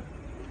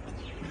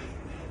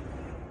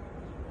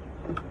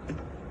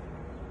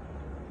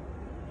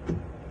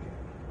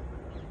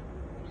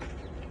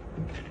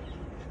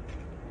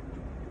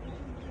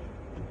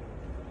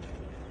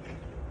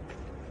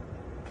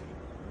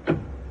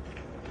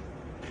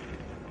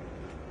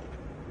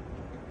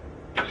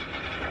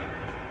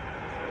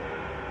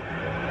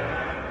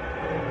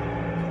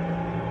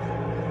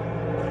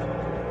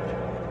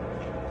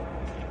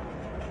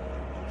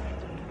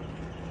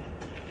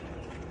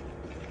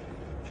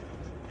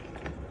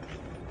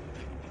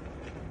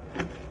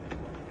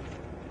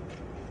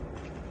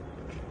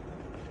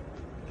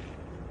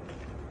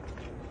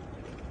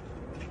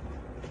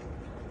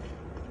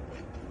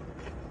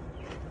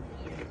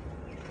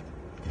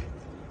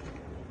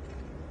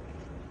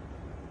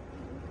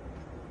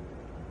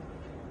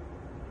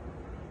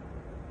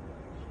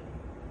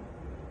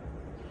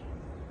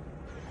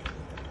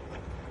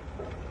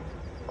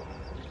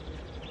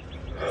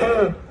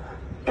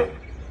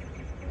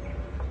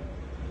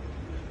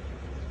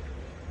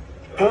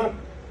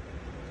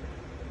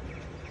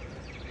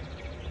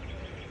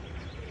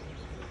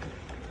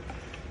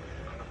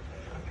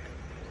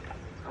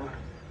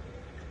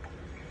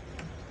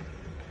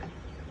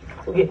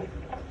 ಹೋಗಿ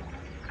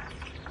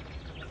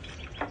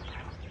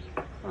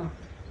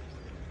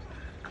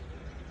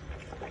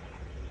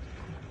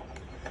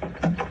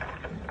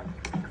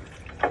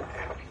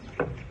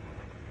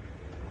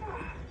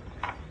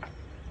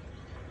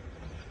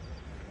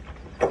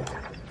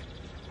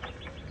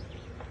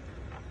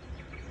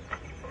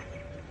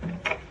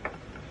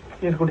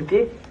ನೀರು ಕುಡಿತಿ.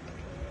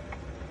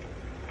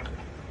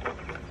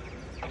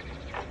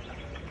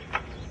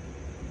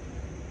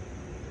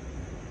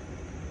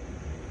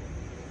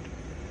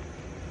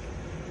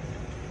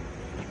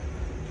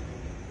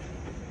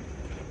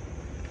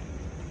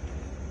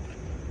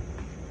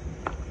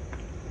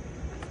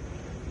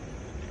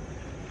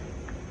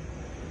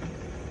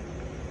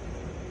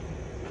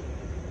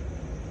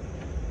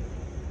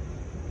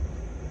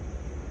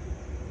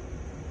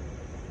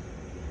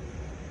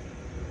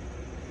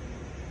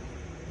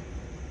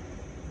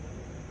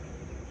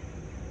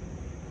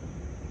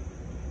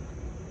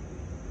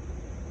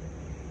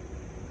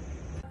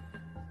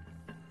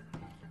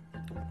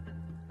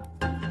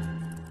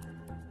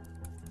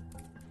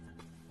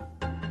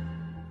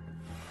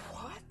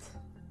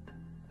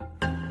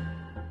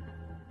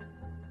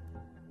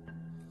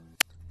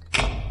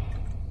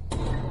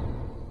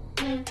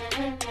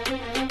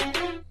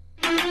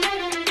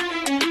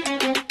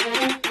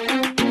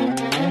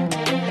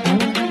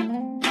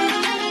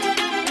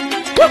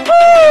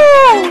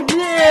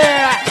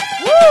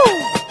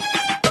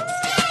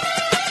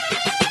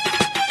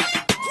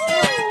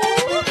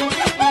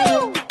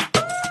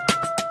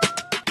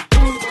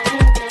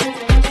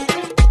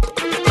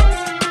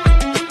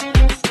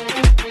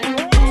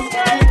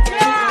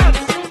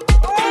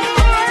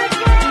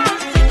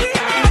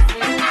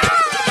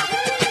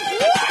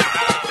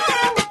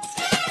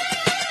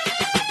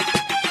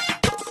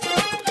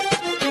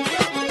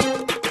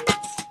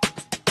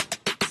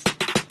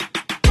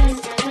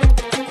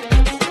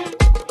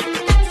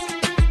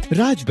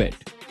 Rajbet,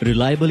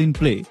 reliable in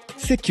play,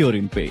 secure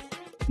in pay.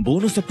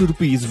 Bonus up to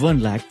rupees 1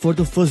 lakh for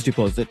the first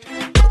deposit.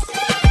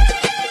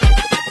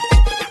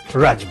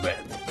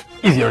 Rajbet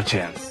is your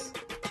chance.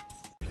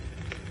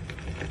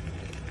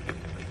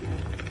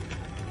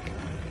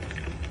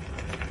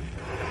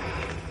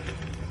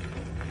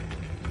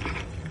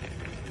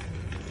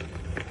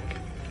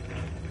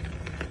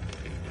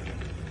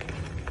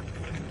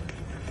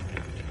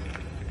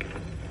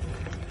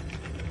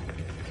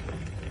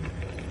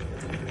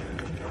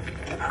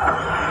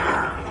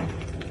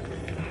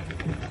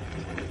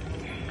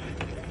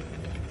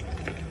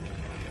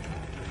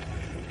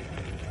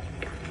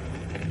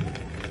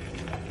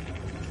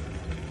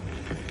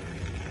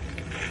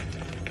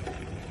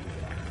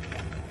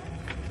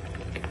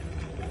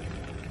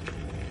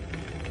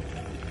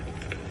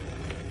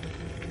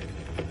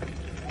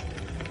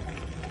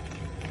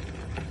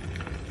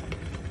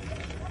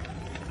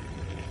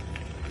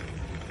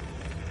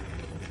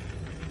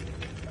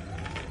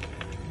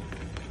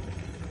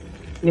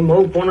 ನಿಮ್ಮ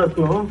ಹೋಗಿ phone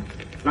ಹಚ್ನು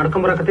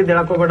ನಡ್ಕೊಂಬರಕತ್ತಿದ್ದು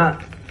ಹೇಳಕ್ ಹೋಗ್ಬೇಡ.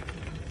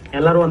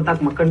 ಎಲ್ಲರೂ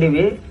ಅಂತಾಕ್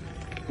ಮಕ್ಕಂಡೀವಿ,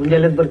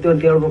 ಮುಂಜಾನೆ ಬರ್ತೀವಿ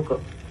ಅಂತ ಹೇಳ್ಬೇಕು.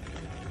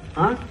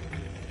 ಹಾ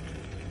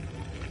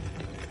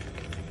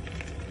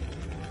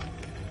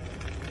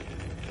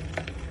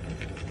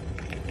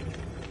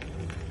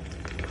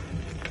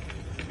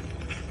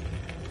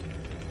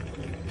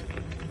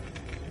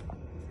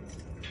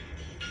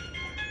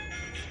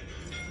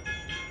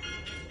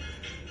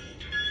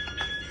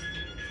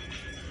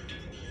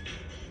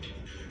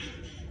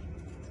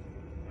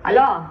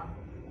ಹಲೋ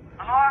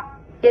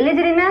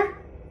ಎಲ್ಲಿದ್ದೀರಿನ?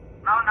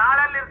 ನಾವು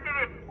ನಾಳೆ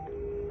ಇರ್ತೀವಿ.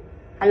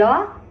 Hello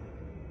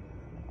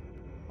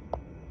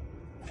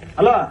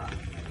hello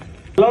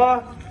hello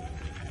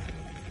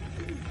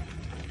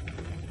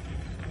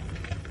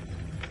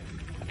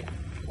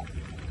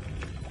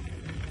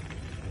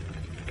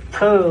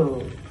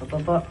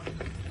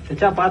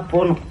switch off ಆತ್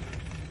ಫೋನು.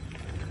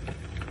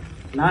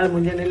 ನಾಳೆ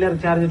ಮುಂಜಾನೆ ಎಲ್ಲಾರು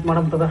ಚಾರ್ಜ್ ಇಟ್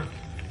ಮಾಡಂತದ.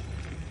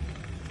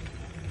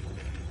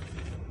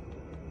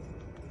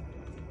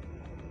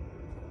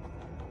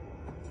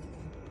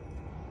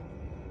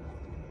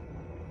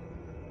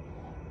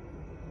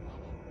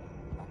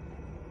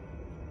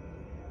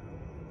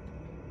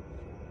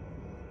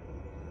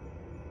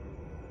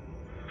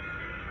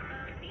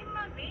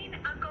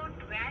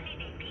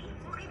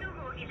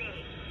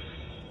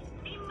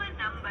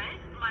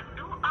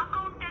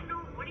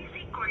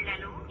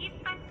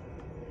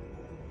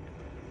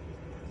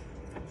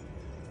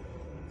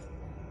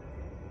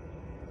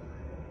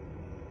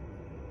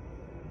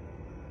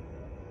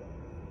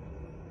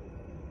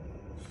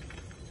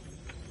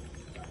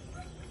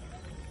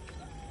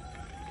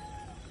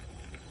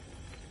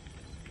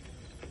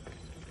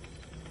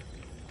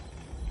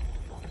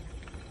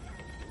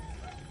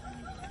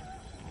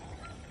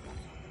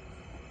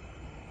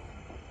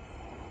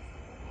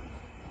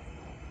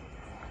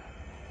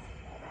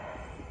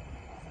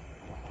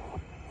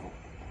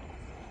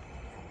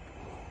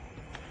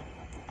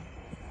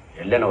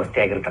 ಎಲ್ಲೇನೋ ವಸ್ತಿ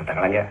ಆಗಿರ್ತಾರೆ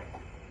ತಗೊಳಂಗೆ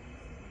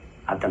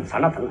ಆತನ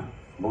ಸಣ್ಣ ತನ್ನ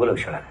ಮುಗುಲು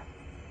ವಿಷಯ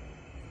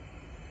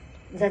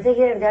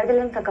ಜೊತೆಗೆ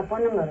ಜಾಡದಲ್ಲಿ ಅಂತ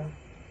ಫೋನ್ ನಂಬರು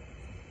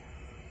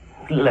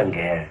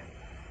ಇಲ್ಲಂಗೆ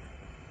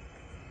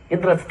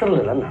ಇದ್ರ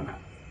ಹಚ್ತಿರ್ಲಿಲ್ಲ ನಾನು.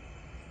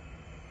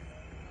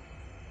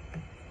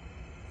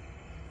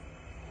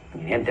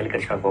 ನೀನೇನು ತಲೆ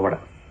ಕೆಡಿಸ್ಕೊಳಕ್ ಹೋಗ್ಬೇಡ.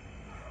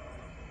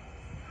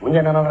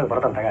 ಮುಂಜಾನೆ ಏನಾದ್ರಾಗ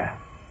ಬರ್ತಂತಾಗ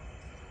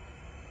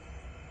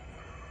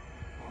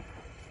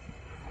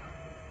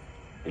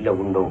ಇಲ್ಲ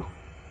ಉಂಡು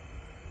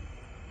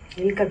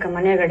ಇಲ್ಲಿ ಕಕ್ಕ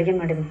ಮನೆಯಾಗ ಅಡಿಗೆ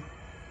ಮಾಡಿದ್ನಿ.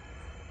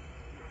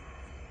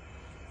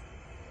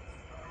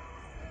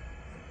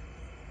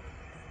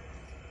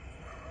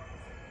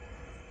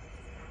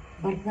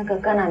 ಬರ್ತನ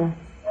ಕಕ್ಕ, ನಾನು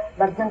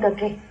ಬರ್ತನ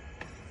ಕಕ್ಕಿ.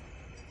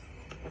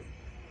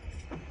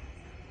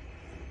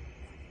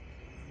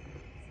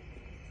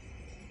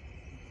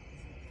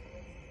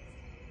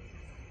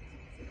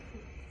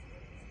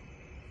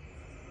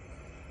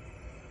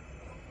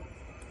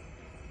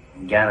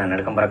 ಜ್ಞಾನ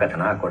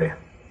ನಡ್ಕೊಂಬರಕತ್ತನ ಕೊಡಿ.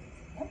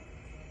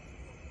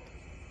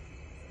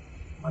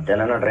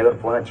 ಮಧ್ಯಾಹ್ನ ಡ್ರೈವರ್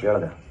ಫೋನ್ ಹಚ್ಚಿ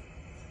ಹೇಳ್ದ,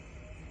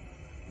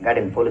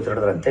 ಗಾಡಿನ ಪೊಲೀಸ್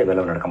ಹಿಡಿದ್ರಂತೆ,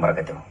 ಇವೆಲ್ಲ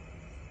ನಡ್ಕೊಂಬರಕತ್ತೇವು.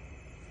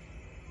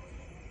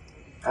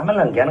 ಆಮೇಲೆ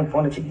ನಾನು ಜ್ಞಾನಕ್ಕೆ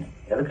ಫೋನ್ ಹಚ್ಚಿದ್ನಿ,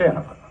 ಎದಕ್ಕೆ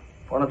ಏನಪ್ಪ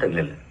ಫೋನ್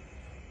ತೆಗಲಿಲ್ಲ.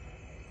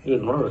 ಈಗ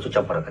ನೋಡಿದ್ರೆ ಸ್ವಿಚ್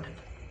ಆಫ್ ಬರಕತ್ತೈತಿ.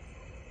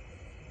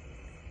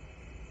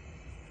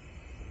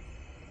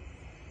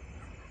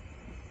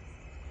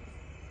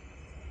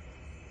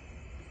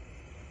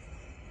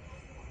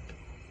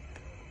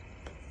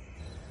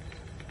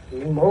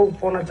 ನಿಮ್ಮ ಹೋಗಿ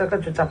ಫೋನ್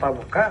ಹಚ್ಚಕ ಸ್ವಿಚ್ ಆಫ್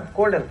ಆಗ್ಬೇಕ?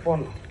 ಕೊಡ್ರಿ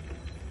ಫೋನ್.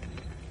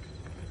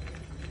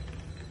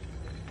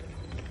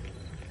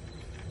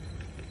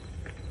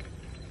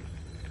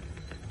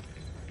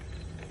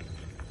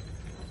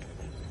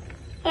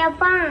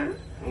 ಯಪ್ಪ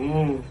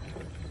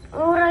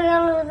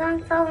ಊರಾಗೆಲ್ಲ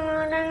ವಿಧಾನಸಭೆ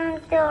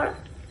ಮಾಡ್ಯಾನಂತೇಳ.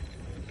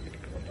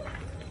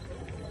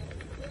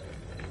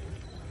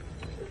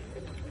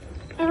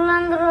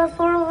 ಇಲ್ಲಂದ್ರ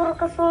ಸುಳ್ಳು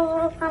ಬುರ್ಕ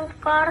ಅಂತ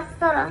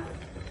ಕಾಡಿಸ್ತಾರ.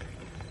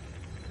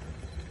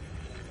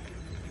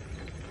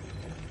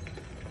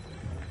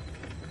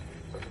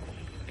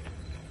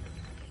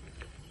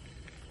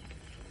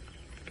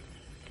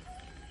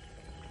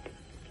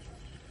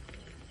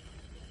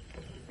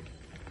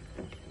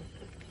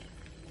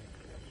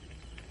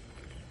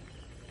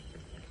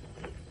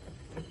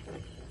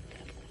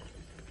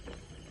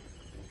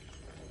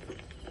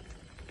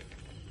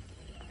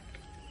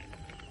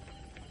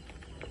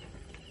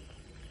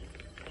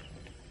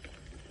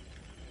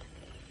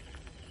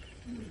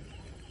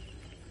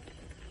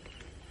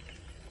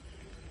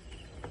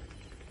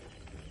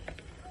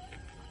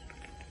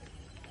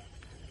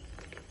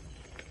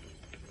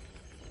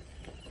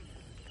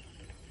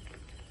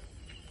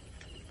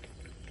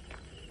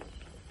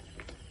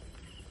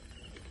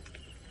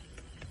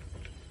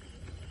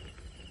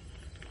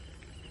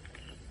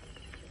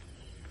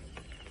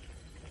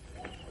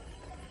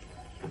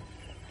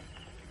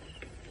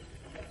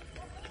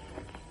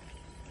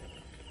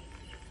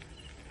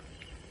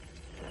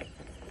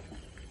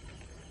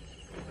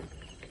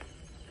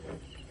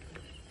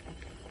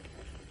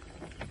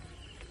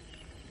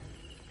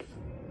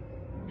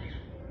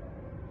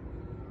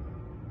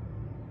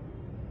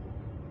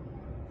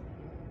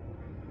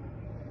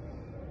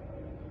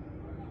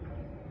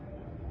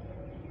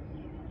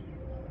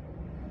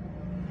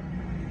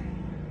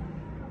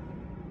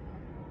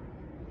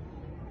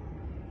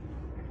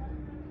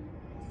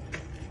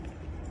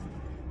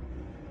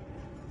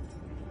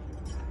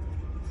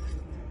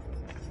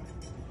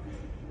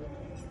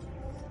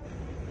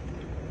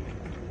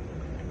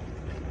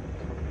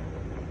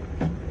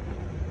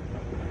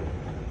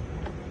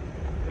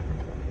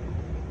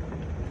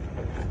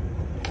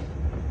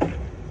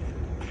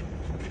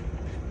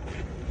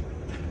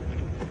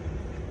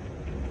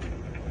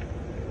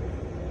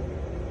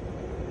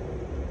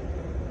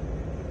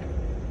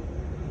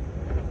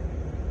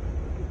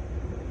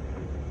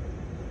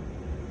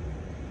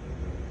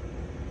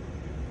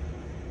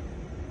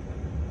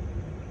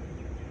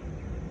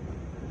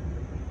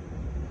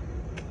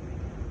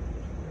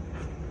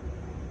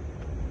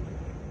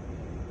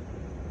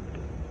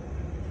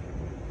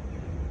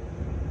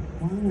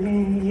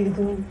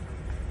 ಇದು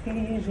ಈ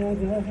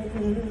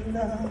ಜಗವೆಲ್ಲ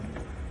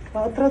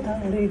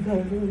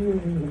ಪಾತ್ರಧಾರಿಗಳು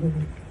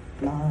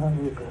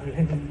ನಾವುಗಳೆಲ್ಲ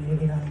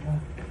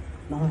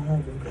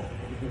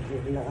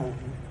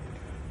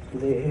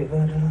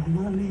ದೇವರ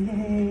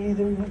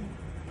ಮನೆಯದು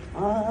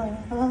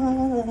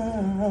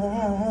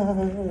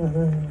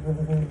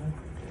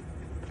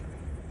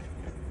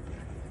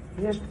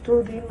ಎಷ್ಟು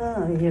ದಿನ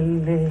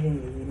ಎಲ್ಲೇ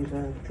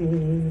ಇರತಿ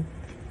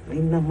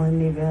ನಿನ್ನ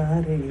ಮನೆ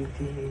ಬ್ಯಾರೆ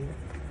ಐತಿ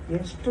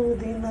ಎಷ್ಟು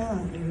ದಿನ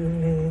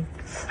ಇಲ್ಲೇ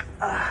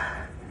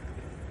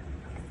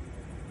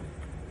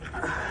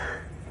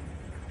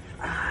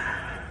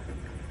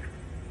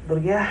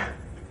ದುರ್ಗ್ಯಾ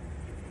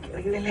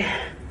ಕೆಳಗಿಳಿಲಿ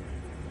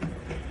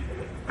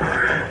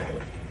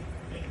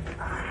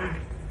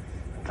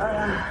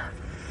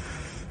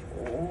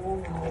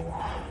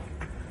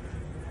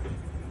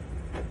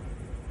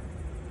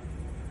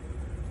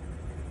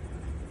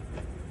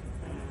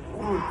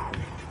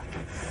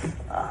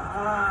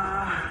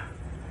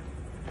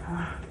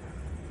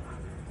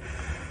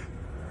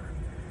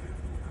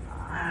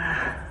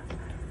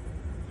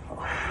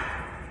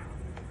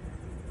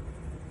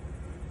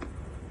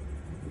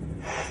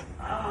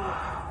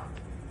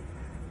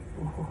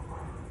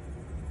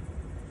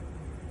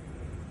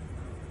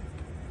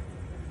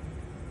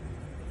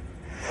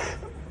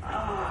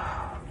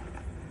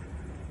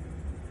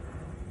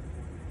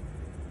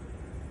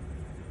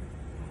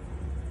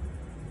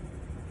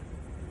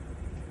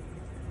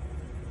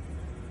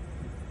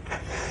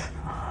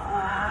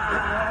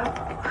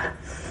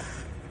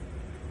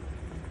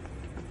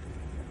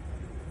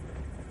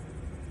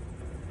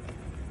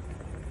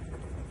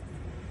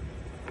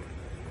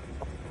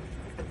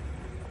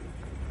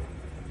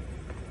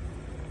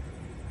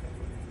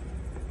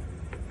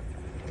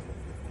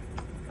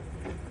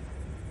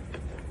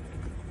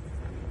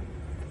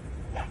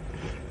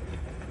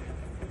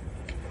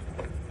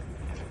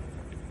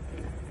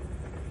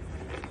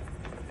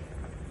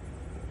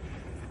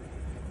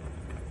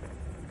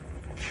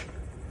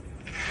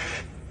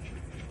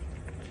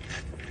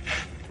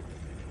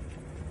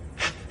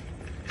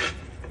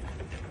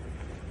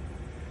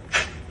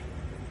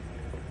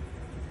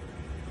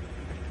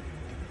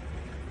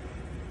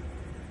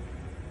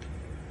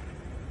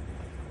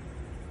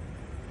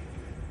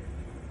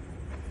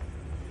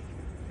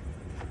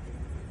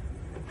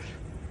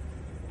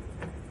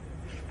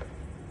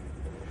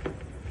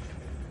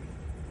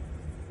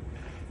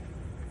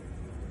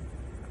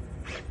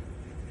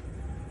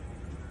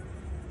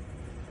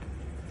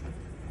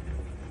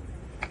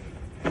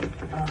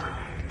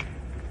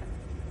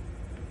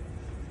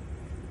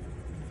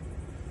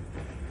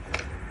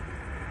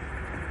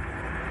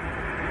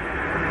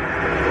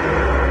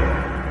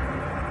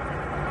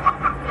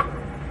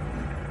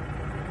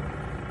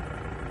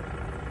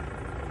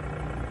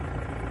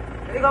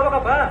ಎಲ್ಲಿಗೆ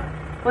ಹೋಗ್ಬೇಕಪ್ಪ?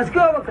 ಮಸ್ಕಿ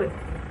ಹೋಗ್ಬೇಕ್ರಿ.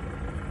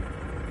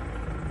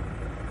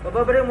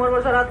 ಒಬ್ಬೊಬ್ಬರಿಗೆ 3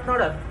 ವರ್ಷ ಆತ್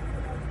ನೋಡ.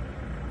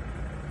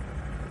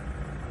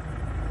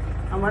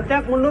 ಆ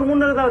ಮಂತ್ಯಾಕ್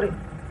 300 ಇದಾವ್ರಿ.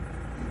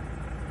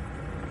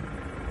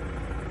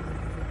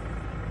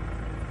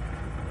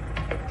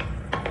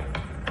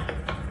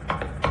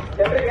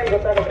 ಜನರಿಗೆ ಏನ್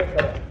ಗೊತ್ತಾಗಬೇಕು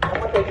ಸರ್,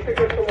 ನಮ್ಮಂತ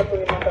ಎಕ್ಸಿಕ್ಯೂಟಿವ್ ಮತ್ತು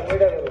ನಿಮ್ಮಂತ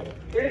ಮೀಡಿಯಾದವರು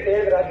ತಿಳಿಸಿ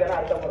ಹೇಳಿದ್ರೆ ಜನ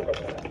ಅರ್ಥ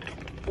ಮಾಡ್ಕೊತಾರೆ.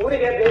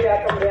 ಊರಿಗೆ ಬೇಗ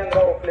ಹಾಕೊಂಡ್ರಿ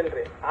ಅಂದ್ರೆ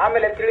ಒಪ್ಲಿಲ್ರಿ,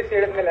 ಆಮೇಲೆ ತಿಳಿಸಿ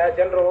ಹೇಳಿದ್ಮೇಲೆ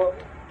ಜನರು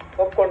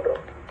ಒಪ್ಕೊಂಡ್ರು.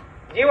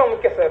 ಜೀವ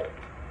ಮುಖ್ಯ ಸರ್.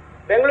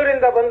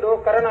 ಬೆಂಗಳೂರಿಂದ ಬಂದು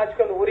ಕರೋನಾ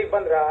ಹಚ್ಕೊಂಡು ಊರಿಗೆ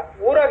ಬಂದ್ರ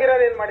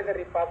ಊರಾಗಿರೋರು ಏನ್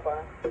ಮಾಡಿದಾರಿ ಪಾಪ.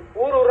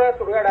 ಊರ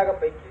ಸುಡುಗಾಡಾಗ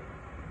ಪೈಕಿ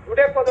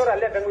ದುಡಿಯಕ್ ಹೋದವ್ರು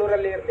ಅಲ್ಲೇ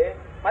ಬೆಂಗಳೂರಲ್ಲಿ ಇರ್ಲಿ,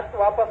 ಮತ್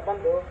ವಾಪಸ್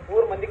ಬಂದು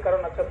ಊರ್ ಮಂದಿ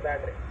ಕರೋನಾ ಹಚ್ಚೋದ್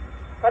ಬ್ಯಾಡ್ರಿ.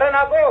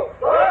 ಕರೋನಾಗು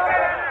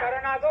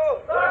ಕರೋನಾಗು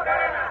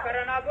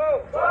ಕರೋನಾಗು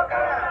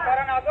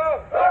ಕರೋನಾಗು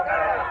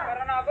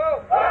ಕರೋನಾಗು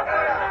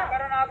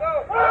ಕರೋನಾಗು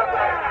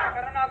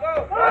ಕರೋನಾಗು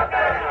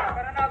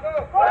ಕರೋನಾಗು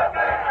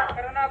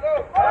ಕರೋನಾಗು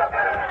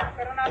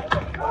ಕರೋನಾಗು.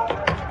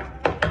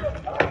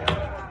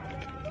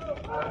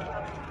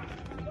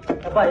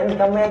 ಅಪ್ಪ ಏನು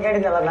ಕಮ್ಮಿಯಾಗಿ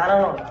ಹೇಳಿದ್ನಲ್ಲ ನಾನು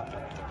ನೋಡು.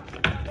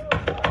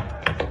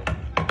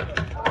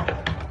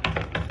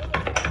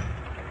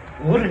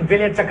 ಊರಿಗೆ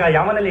ಬೆಲೆ ಹೆಚ್ಚಕ್ಕ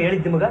ಯಾವನಲ್ಲಿ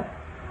ಹೇಳಿದ್ ನಿಮಗ?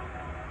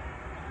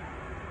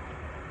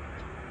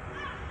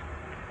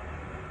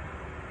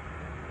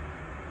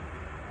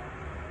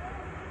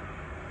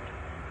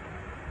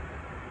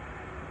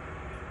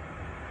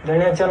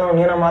 ಗಣಿ ಹಚ್ಚನು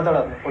ನೀನ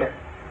ಮಾತಾಡೋದು ಕೂಡ.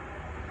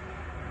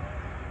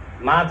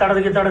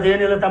 ಮಾತಾಡೋದು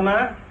ಏನಿಲ್ಲ ತಮ್ಮ,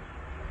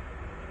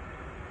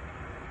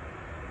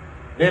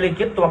 ಬೇಲಿ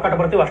ಕಿತ್ತು ಒಕ್ಕಟ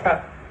ಬರ್ತೀವಿ ಅಷ್ಟ.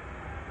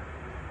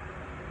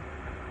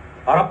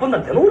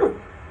 ಅವರಪ್ಪಂದಂತೆ ನೂರು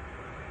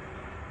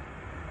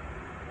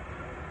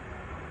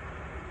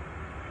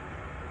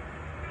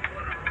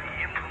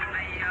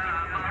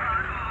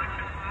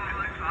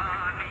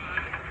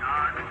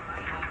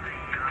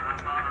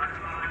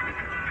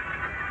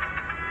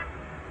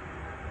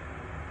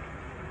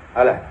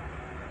ಅಲ್ಲ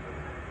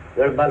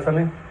ಹೇಳ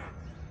ಬಾಲ್ಸ್ವಾಮಿ.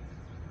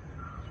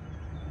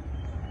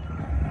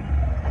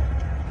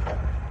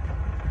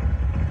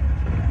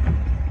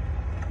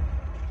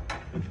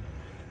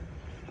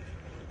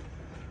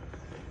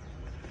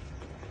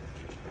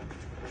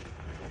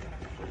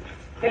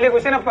 ಇಲ್ಲಿ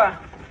ಹುಸೇನಪ್ಪ,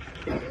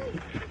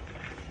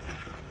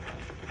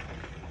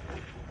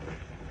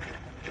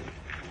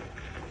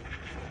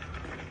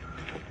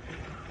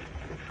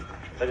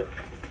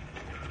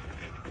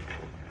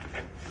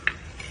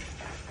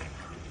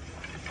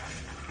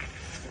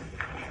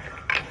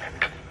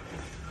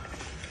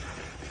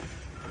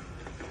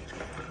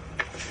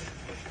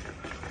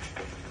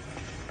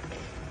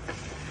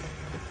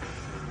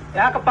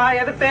 ಯಾಕಪ್ಪ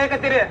ಎದಕ್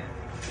ತೆಗಕತ್ತೀರಿ?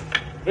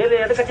 ಬೇಲಿ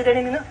ಎದಕ್ಕೆ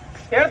ಹಚ್ಚಿದ್ದೇನೆ ನೀನು?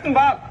 ಹೇಳ್ತೀನಿ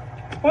ಬಾ,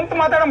 ಕುಂತ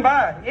ಮಾತಾಡಂ ಬಾ.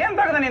 ಏನ್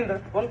ತಗದ ನಿಂದು?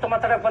 ಕುಂತ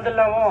ಮಾತಾಡಕ್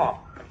ಬಂದಿಲ್ಲ ನಾವು.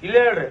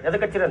 ಇಲ್ಲೇ ಹೇಳ್ರಿ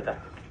ಎದಕ್ಕೆ ಹಚ್ಚಿರಂತ.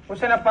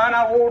 ಹುಸೇನಪ್ಪ,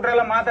 ನಾವು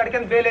ಹುಡ್ರೆಲ್ಲ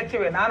ಮಾತಾಡ್ಕೊಂಡ್ ಬೇಲಿ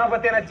ಹಚ್ಚಿವಿ,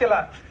 ನಾನೊಬ್ಬತ್ತೇನ್ ಹಚ್ಚಿಲ್ಲ.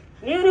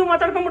 ನೀವು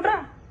ಮಾತಾಡ್ಕೊಂಡ್ಬಿಟ್ರ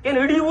ಏನ್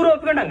ಇಡೀ ಊರು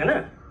ಒಪ್ಕೊಂಡಂಗನ?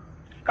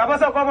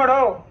 ಕಬಸಕ್ ಹೋಗ್ಬೇಡು,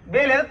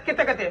 ಬೇಲಿ ಎದಕ್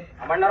ಕಿತ್ತಕತಿ?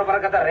 ಅಮ್ಮಣ್ಣವ್ರು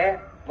ಬರಕತ್ತಾರ್ರಿ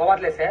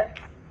ಗೋವಾತ್ಲೇಸೆ.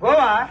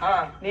 ಗೋವಾ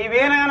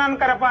ನೀವೇನೇನ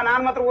ಅನ್ಕರಪ್ಪ,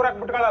 ನಾನ್ ಮಾತ್ರ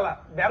ಊರಾಕ್ ಬಿಟ್ಕೊಳಲ್ಲ.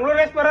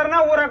 ಬೆಂಗಳೂರೇಶ್ ಬರೋರ್ನ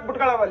ಊರಾಕ್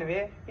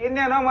ಬಿಟ್ಕೊಳವಲ್ವಿ.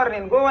 ಇನ್ನೇನೋ ಮರ್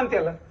ನೀನ್ ಗೋವಾ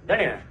ಅಂತಿಯಲ್ಲ.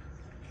 ದಣಿ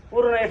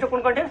ಊರನ್ನ ಎಷ್ಟು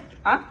ಕುಣ್ಕೊಂಡೆ?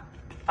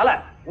 ಅಲ್ಲ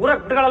ಊರಾಗ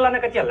ಬಿಟ್ಗಳಲ್ಲ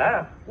ಅನ್ನಕತ್ತಿ ಅಲ್ಲ,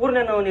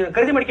 ಊರ್ನೇನು ನೀನು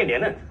ಖರೀದಿ ಮಾಡ್ಕೊಂಡಿ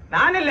ಏನು?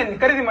 ನಾನೆಲ್ಲ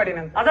ಖರೀದಿ ಮಾಡಿ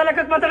ಅದ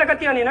ಲೆಕ್ಕಕ್ಕೆ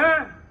ಮಾತಾಡಕತ್ತೀಯ ನೀನು?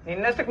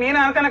 ನಿನ್ನಷ್ಟಕ್ಕೆ ನೀನು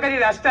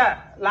ಅನ್ಕನಕತ್ತಿದ್ದೆ ಅಷ್ಟ.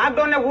 ಲಾಕ್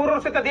ಡೌನ್ ಊರು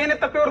ಸುತ್ತ ಅದೇನೇ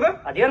ತಪ್ಪಿ ಅವ್ರದ್ದು?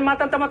 ಅದೇನ್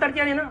ಮಾತಂತ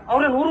ಮಾತಾಡ್ತೀಯ ನೀನು?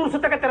 ಅವ್ರನ್ನ ಊರು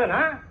ಸುತ್ತಕತ್ತಾರನ?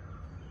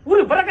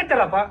 ಊರಿಗೆ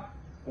ಬರಕತ್ತಾರಪ್ಪ.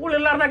 ಊರ್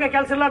ಇಲ್ಲಾರ್ದಾಗ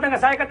ಕೆಲ್ಸ ಇಲ್ಲಾರ್ದಂಗ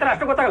ಸಾಯಕತ್ತಾರ,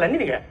 ಅಷ್ಟು ಗೊತ್ತಾಗಲ್ಲ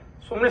ನಿನಗೆ?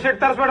 ಸುಮ್ನೆ ಸಿಟ್ಟು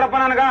ತರಿಸ್ಬೇಡ್ರಪ್ಪ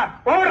ನನಗ.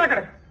 ಹೋಗ್ರ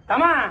ಕಡೆ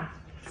ತಮ್ಮ.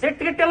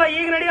 ಸಿಟ್ಟು ಗಿಟ್ಟೆಲ್ಲ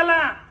ಈಗ ನಡೆಯಲ್ಲ,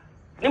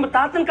 ನಿಮ್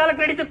ತಾತನ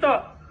ಕಾಲಕ್ಕೆ ನಡೀತಿತ್ತು.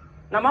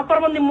 ನಮ್ಮ ಅಪ್ಪರ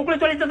ಬಂದು ನಿಮ್ ಮುಕ್ಳು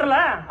ತೊಳಿತಿದ್ರಲ್ಲ,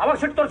 ಅವಾಗ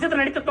ಸಿಟ್ಟು ತೋರಿಸಿದ್ರೆ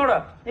ನಡೀತಿತ್ತು ನೋಡು.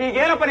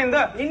 ಈಗೇನಪ್ಪ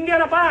ನಿಂದು?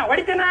 ನಿಂಗೇನಪ್ಪ?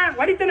 ಹೊಡಿತೇನ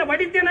ಹೊಡಿತೇನ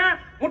ಹೊಡಿತೇನ,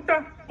 ಮುಟ್ಟ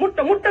ಮುಟ್ಟ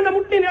ಮುಟ್ಟಂದ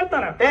ಮುಟ್ಟಿನ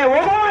ಹೇಳ್ತಾನ.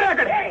 ಹೋಗೋರ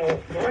ಕಡೆ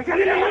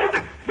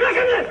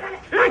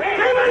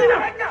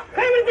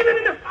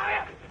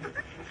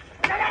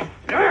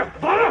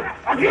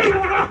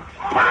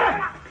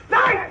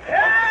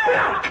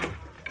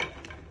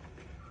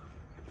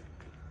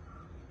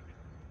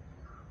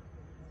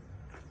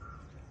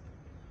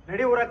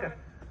ನಡಿ ಊರಕ್ಕ.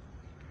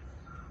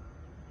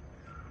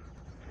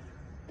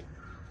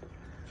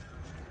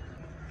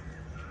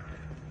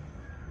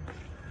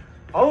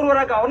 ಅವ್ರ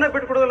ಊರಾಗ ಅವ್ರನ್ನ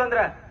ಬಿಟ್ಕೊಡುದಿಲ್ಲ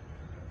ಅಂದ್ರ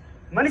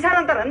ಮನುಷ್ಯರ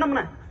ಅಂತಾರ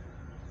ನಮ್ಮನ್ನ.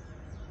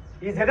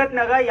 ಈ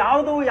ಜಗತ್ನಾಗ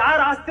ಯಾವ್ದು ಯಾರ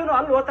ಆಸ್ತಿನೂ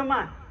ಅಲ್ವೋ ತಮ್ಮ.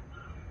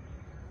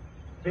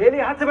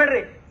 ಬೇಲಿ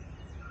ಹಚ್ಚಬೇಡ್ರಿ,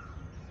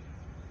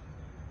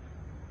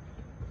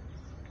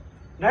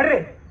 ನಡ್ರಿ.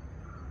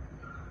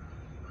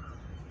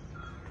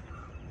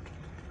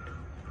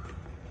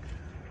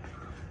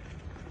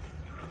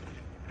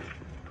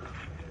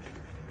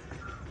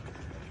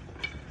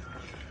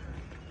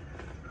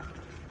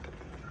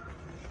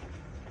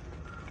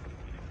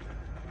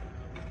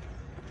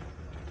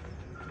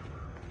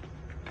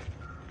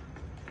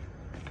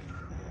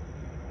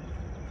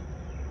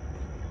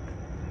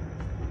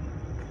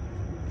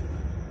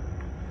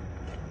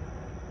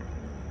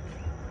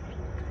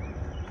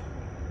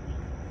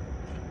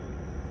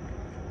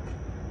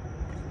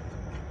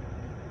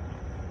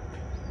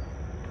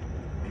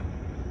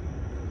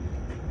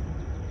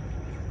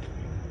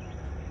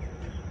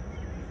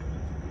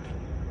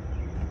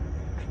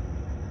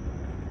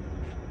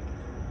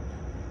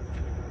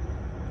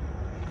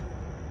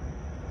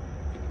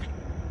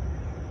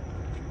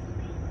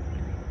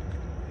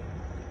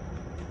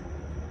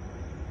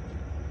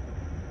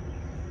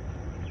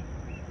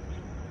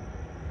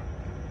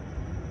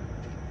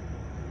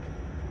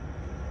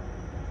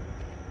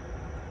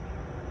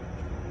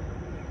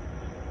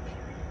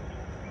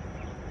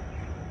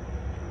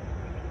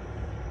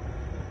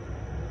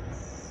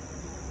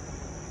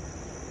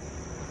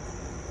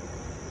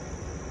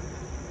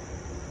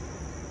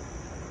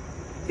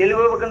 ಎಲ್ಲಿ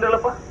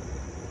ಹೋಗ್ಬೇಕಂದ್ರಲ್ಲಪ್ಪ?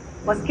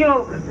 ಮಸ್ಕಿ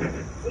ಹೋಗ್ಬೇಕು,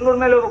 ಸಿನ್ನೂರ್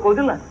ಮೇಲೆ ಹೋಗ್ಬೇಕು,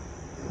 ಹೌದಿಲ್ಲ?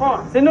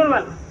 ಸಿನ್ನೂರ್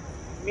ಮೇಲೆ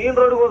ಮೀನ್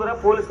ರೋಡ್ಗೆ ಹೋದ್ರೆ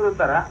ಪೊಲೀಸರು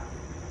ಇರ್ತಾರ.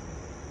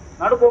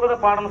 ನಡುಕ್ ಹೋಗೋದ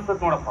ಪಾಡ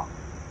ಅನಿಸ್ತತ್ ನೋಡಪ್ಪ.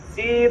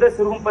 ಸೀದಾ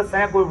ಸಿರುಗುಂಪ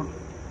ಸಾಯಕ್ ಹೋಗ್ಬಿಟ್ಟು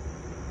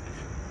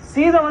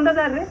ಸೀದಾ ಒಂದೇ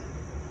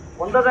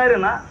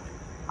ದಾರಿನ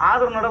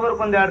ಆದ್ರೂ ನಡಬರ್ಕ್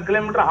 1-2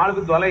 ಕಿಲೋಮೀಟರ್ ಹಾಳು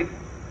ಬಿದ್ದು ಹೊಲ ಐತಿ.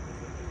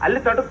 ಅಲ್ಲಿ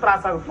ತಟಕ್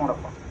ತ್ರಾಸ ಆಗುತ್ತೆ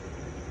ನೋಡಪ್ಪ.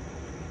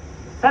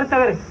 ಸರಿ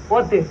ತಗರಿ,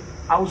 ಓದ್ತೀವಿ.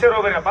 ಹುಷಾರ್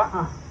ಹೋಗ್ಬೇಕಪ್ಪ.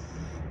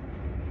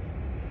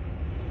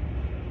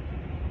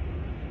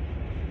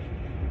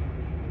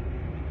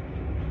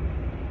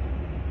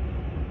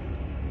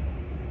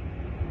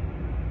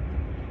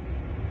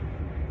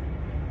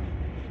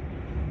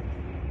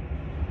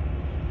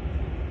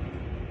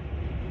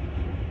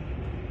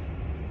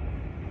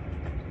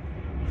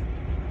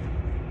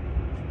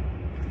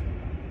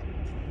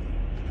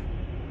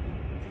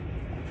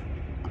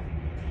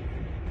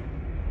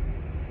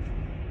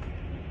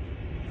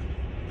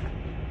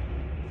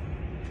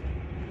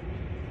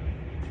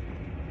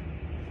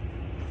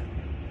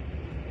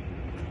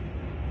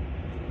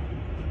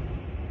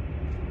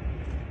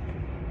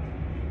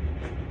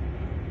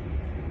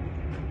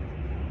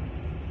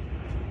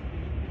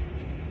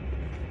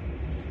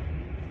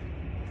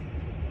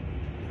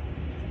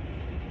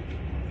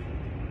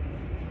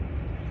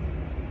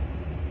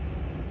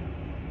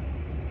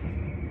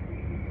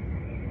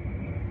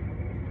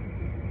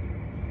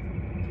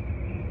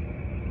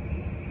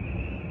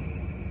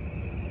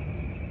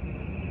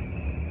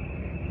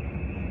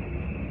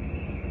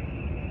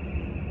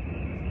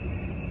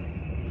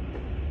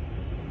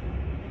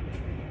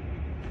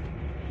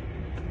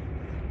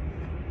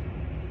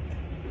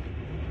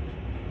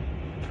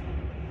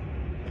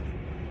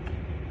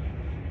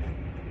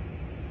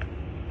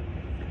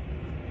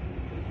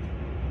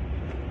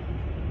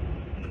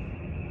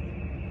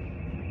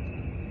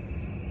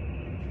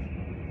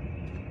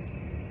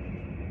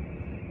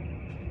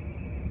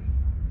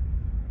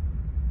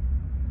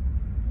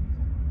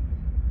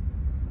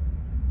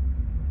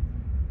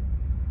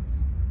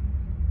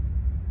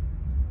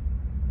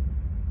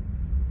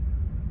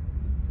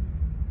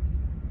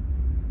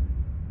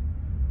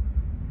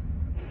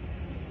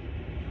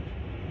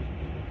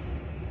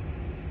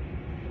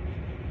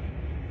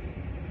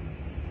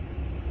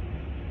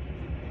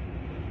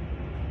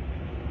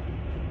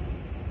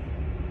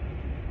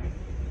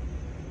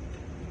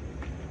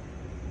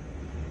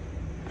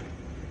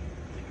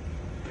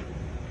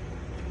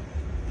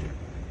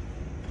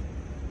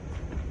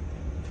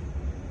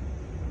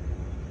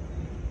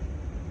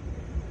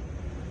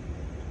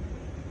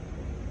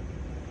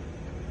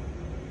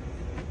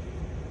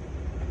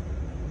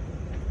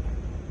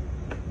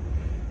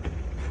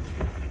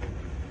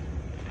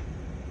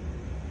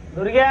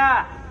 ದುರ್ಗ್ಯಾ,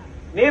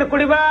 ನೀರ್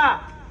ಕುಡಿ ಬಾ.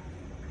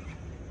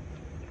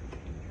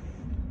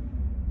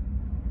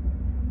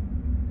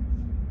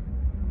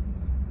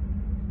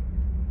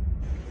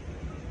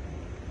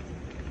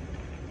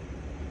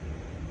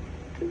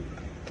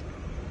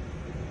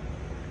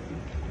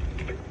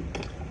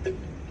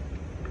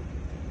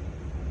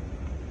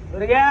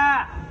 ದುರ್ಗ್ಯಾ,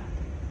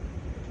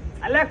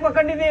 ಅಲ್ಲಾಕ್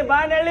ಮಕ್ಕಂಡಿದ್ದಿ, ಬಾ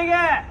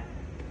ನೆಳ್ಳಿಗೆ.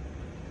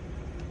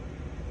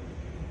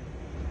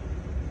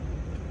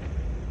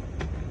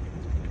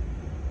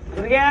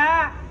 ದುರ್ಗ್ಯಾ,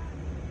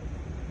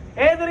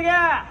 ಏ ದುರ್ಗ್ಯಾ,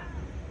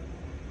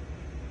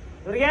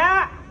 ದುರ್ಗ್ಯಾ,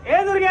 ಏ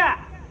ದುರ್ಗ್ಯಾ.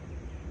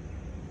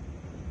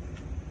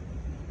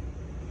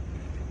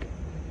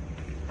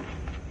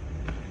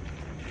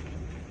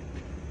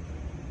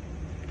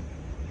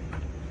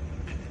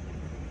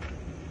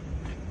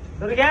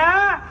 ದುರ್ಗ್ಯಾ,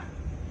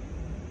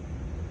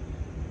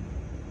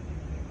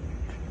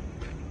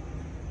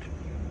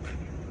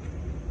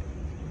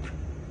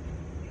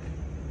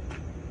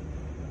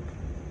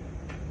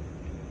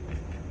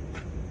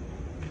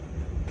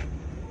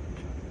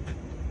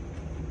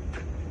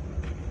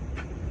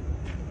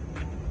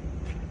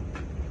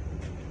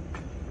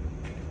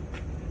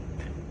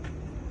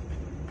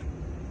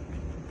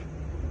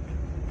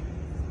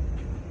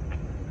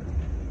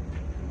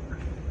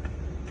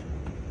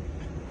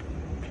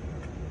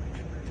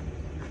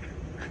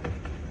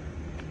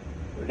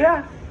 ದುರ್ಗ್ಯಾ,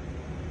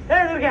 ಏ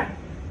ದುರ್ಗ್ಯಾ,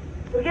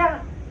 ದುರ್ಗ್ಯಾ.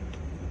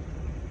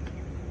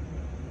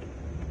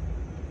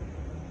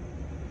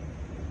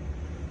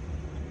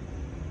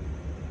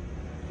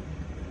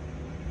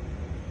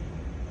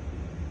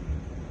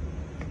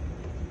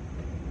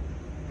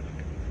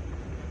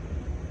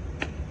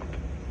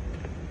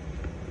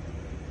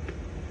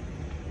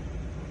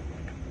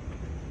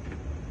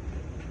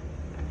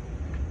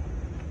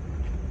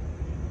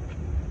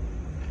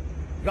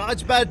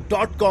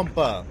 राजबैट.com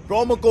पर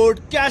प्रोमो कोड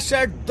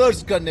कैशेट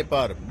दर्ज करने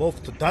पर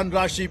मुफ्त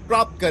धनराशि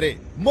प्राप्त करें।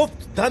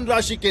 मुफ्त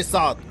धनराशि के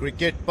साथ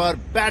क्रिकेट पर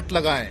बैट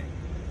लगाएं।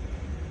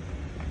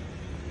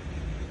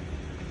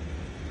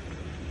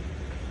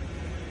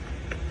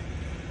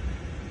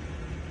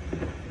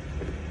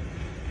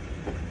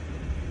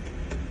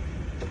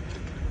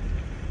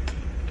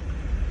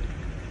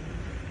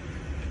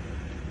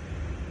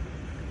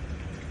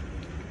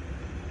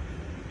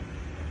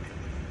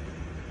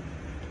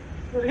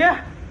 ದುರ್ಗ್ಯಾ,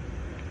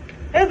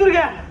 ಏ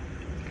ದುರ್ಗ್ಯಾ,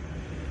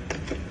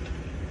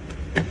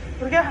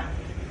 ದುರ್ಗ್ಯಾ.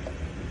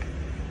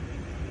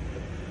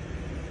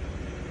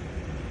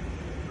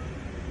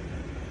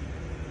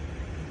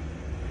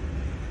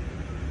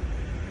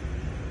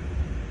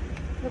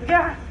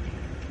 ದುರ್ಗಾ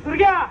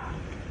ದುರ್ಗಾ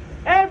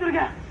ಏ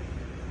ದುರ್ಗಾ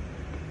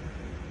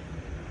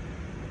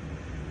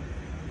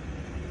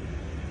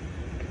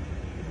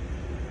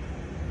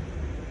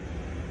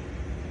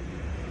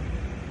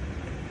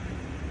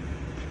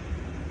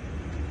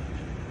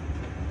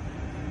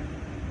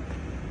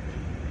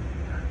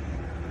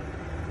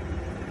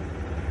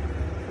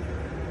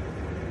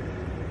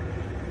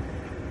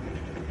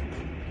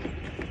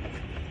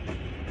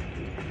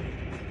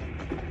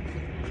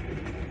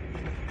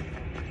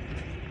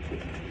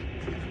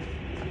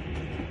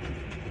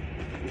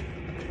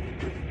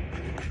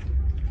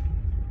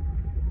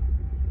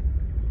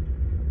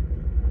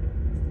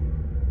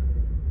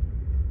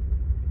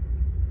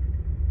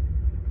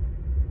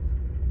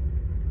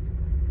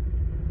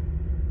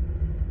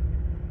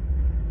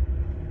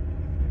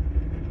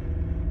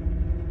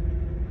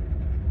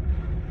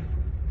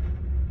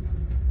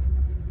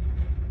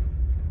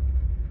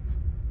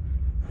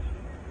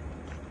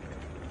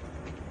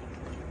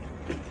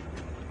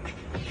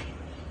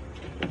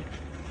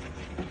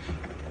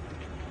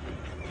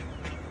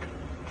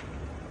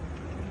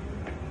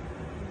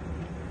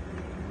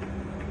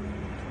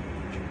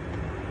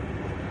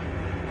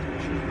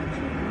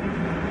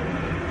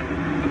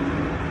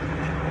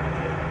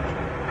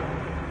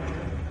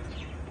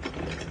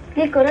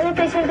ಕೊರೋನಾ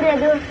ಪೇಷಂಟ್ ರೀ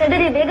ಅದು.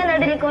 ನಡೀರಿ ಬೇಗ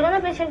ನಡೀರಿ, ಕೊರೋನಾ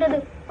ಪೇಷಂಟ್ ಅದು.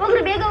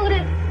 ಹೋಗ್ರಿ ಬೇಗ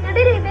ಹೋಗ್ರಿ,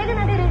 ನಡೀರಿ ಬೇಗ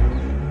ನಡೀರಿ.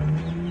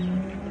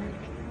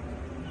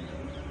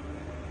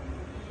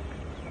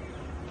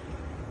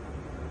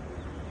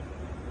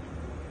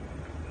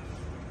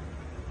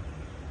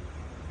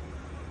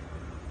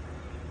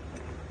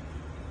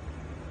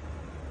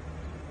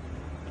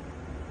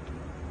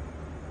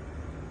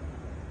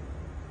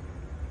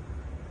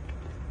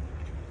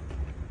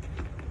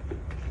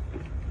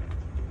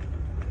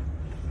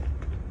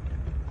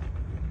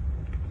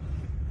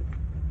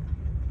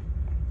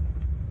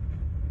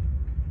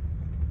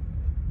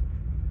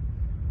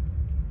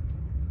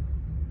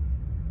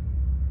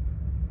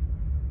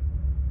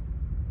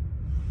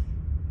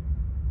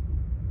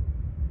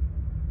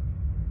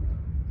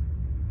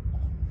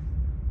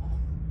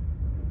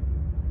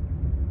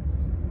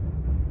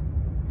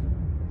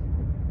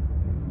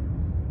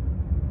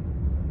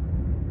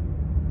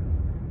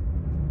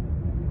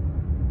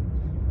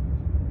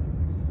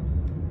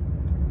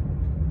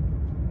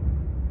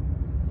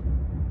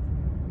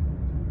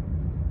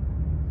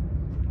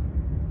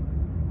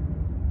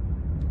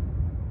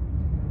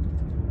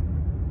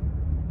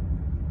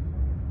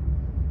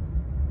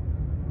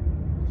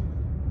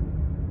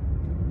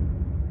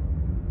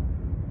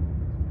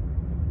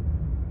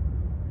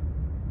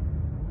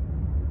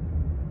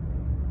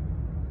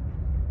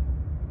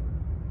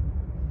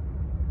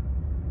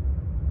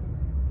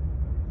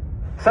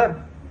 ಸರ್,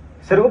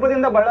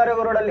 ಸಿರುಗುಪ್ಪದಿಂದ ಬಳ್ಳಾರಿ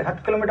ರೋಡಲ್ಲಿ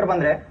 10 ಕಿಲೋಮೀಟರ್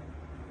ಬಂದ್ರೆ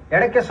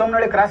ಎಡಕ್ಕೆ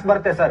ಸೋಮನಹಳ್ಳಿ ಕ್ರಾಸ್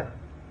ಬರುತ್ತೆ ಸರ್.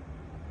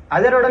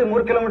 ಅದೇ ರೋಡಲ್ಲಿ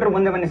 3 ಕಿಲೋಮೀಟರ್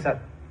ಮುಂದೆ ಬನ್ನಿ ಸರ್,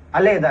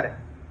 ಅಲ್ಲೇ ಇದ್ದಾರೆ.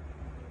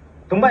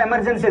 ತುಂಬಾ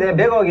ಎಮರ್ಜೆನ್ಸಿ ಇದೆ,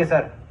 ಬೇಗ ಹೋಗಿ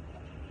ಸರ್.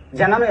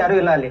 ಜನನೂ ಯಾರೂ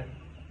ಇಲ್ಲ ಅಲ್ಲಿ.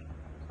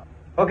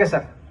 Okay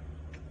sir.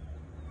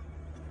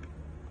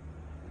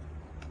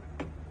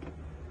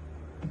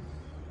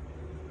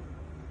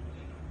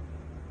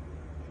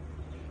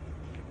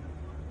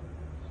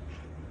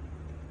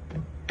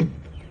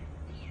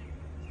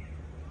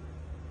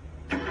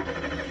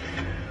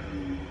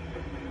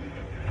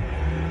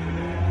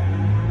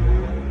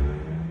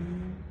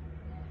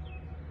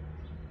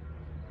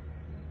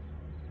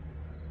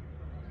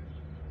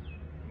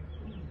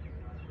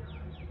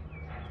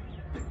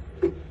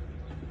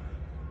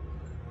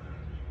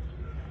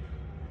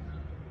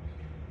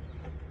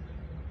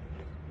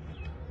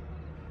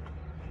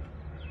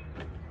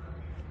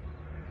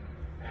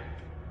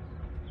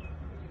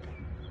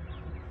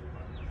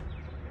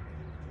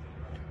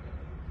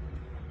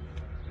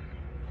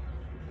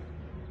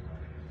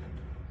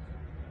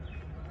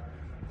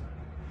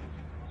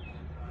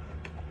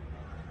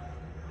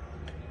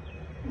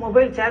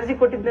 ಮೊಬೈಲ್ ಚಾರ್ಜಿಗೆ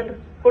ಕೊಟ್ಟಿದ್ನಲ್ರಿ,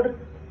 ಕೊಡ್ರಿ.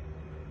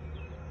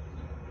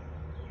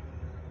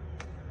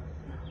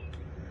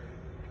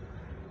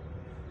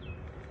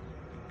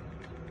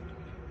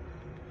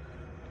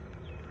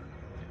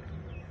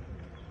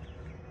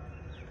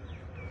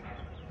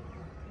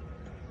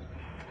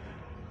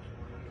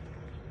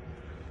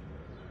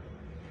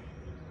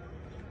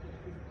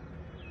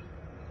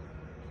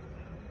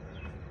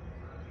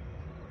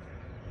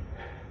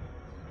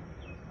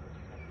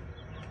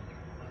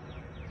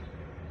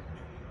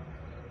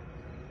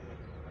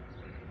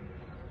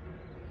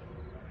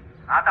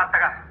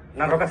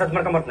 ನಾನು ರೊಕ್ಕ ಸಜ್ಜು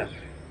ಮಾಡ್ಕೊಂಬರ್ತೇನೆ.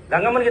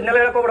 ಗಂಗಮ್ಮನಿಗೆ ಇದನ್ನೆಲ್ಲ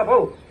ಹೇಳಕ್ ಹೋಗ್ಬಿಡಪ್ಪ,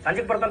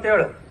 ಸಂಜೆಗೆ ಬರ್ತಂತ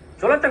ಹೇಳು.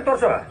 ಚಲೋ ತಗ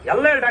ತೋರ್ಸು,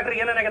 ಎಲ್ಲ ಹೇಳಿ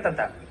ಡಾಕ್ಟ್ರಿಗೆ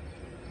ಏನೇನಾಗತ್ತಂತ.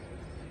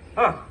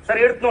 ಹಾ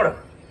ಸರಿ, ಇಡ್ತು ನೋಡು.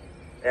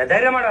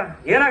 ಧೈರ್ಯ ಮಾಡ,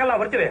 ಏನಾಗಲ್ಲ,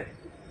 ನಾವು ಬರ್ತೀವಿ.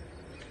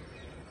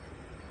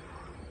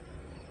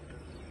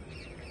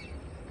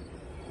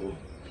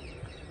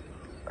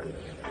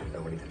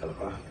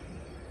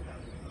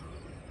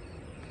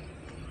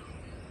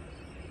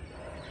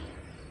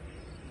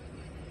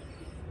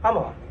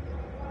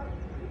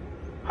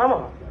 ಹಾಮ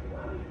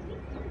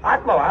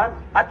ಆತ್ಮವ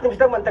 10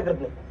 ನಿಮಿಷದಾಗ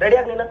ಮಂತಕ್ಕಿರ್ತೀನಿ.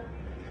 ರೆಡಿಯಾಗಿ ನೀನು.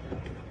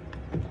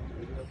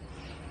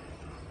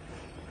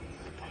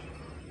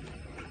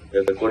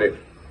 ಕೊಡಿ,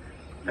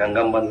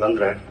 ಗಂಗಮ್ಮ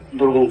ಬಂದ್ಲಂದ್ರ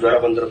ದುರ್ಗಮ್ ಜ್ವರ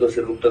ಬಂದಿರೋದು,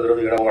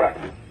 ಸಿರುಗುಪ್ತದ್ರದ್ದು ಇಡ ಹೋಗೋಣ.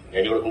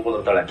 ಎದೆ ಹೊಡ್ಕೊಂಡ್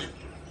ಕುಂದಿರ್ತಾಳೆ.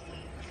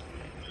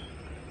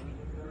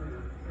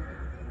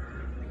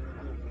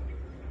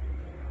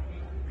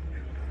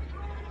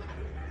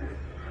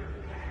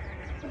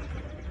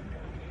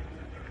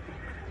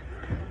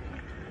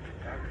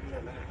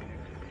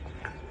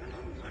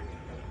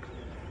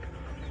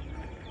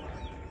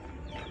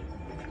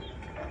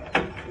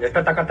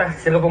 ಎಷ್ಟೊತ್ತಾಕತ್ತ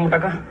ಸಿರ್ಗಪ್ಪ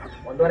ಮುಟ್ಟಕ?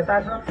 1.5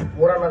 ತಾಸು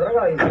 3 ಅನ್ನೋದ್ರಾಗ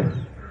 5.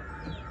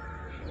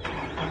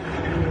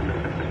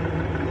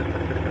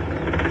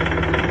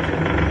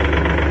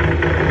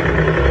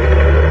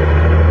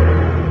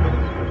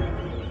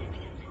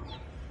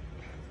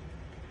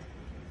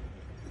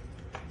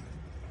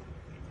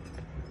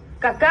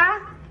 ಕಕ್ಕ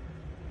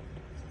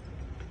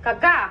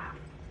ಕಕ್ಕ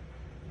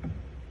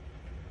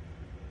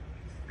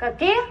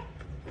ಕಕ್ಕಿ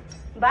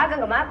ಬಾ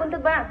ಗಂಗಮ್ಮ ಕುಂತ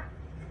ಬಾ.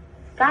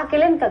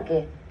 ಕಾಕಿಲೇನ್ ಕಕ್ಕಿ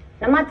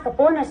ನಮ್ಮ ಅಕ್ಕ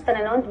ಫೋನ್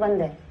ಹಚ್ತಾನೇನೋ ಅಂತ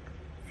ಬಂದೆ.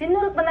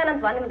 ಸಿನ್ನೂರಕ್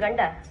ಬಂದಾನಂತ ನಿನ್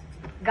ಗಂಡ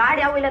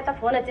ಗಾಡಿ ಯಾವ ಇಲ್ಲ ಅಂತ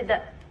ಫೋನ್ ಹಚ್ಚಿದ್ದ.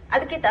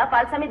 ಅದಕ್ಕಿಂತ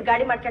ಪಾಲ್ಸಾಮಿದ್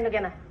ಗಾಡಿ ಮಾಡ್ಕೊಂಡು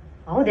ಹೋಗ್ಯಾನ.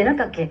 ಹೌದೇನೋ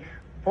ಕಕ್ಕಿ?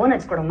 ಫೋನ್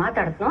ಹಚ್ಕೊಡೋ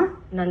ಮಾತಾಡತ್ನೋ.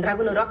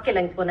 ನಂದ್ರಾಗುನು ರೊಕ್ಕ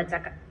ಇಲ್ಲ ಫೋನ್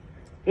ಹಚ್ಚಾಕ.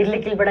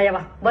 ಇರ್ಲಿಕ್ಕಿಲ್ ಬಿಡಯವ,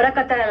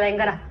 ಬರಕತ್ತಾರಲ್ಲ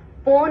ಹೆಂಗಾರ.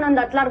 ಫೋನ್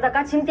ಒಂದ್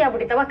ಹತ್ಲಾರ್ದಕ್ಕ ಚಿಂತೆ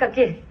ಆಗ್ಬಿಟ್ಟಿತ್ತವ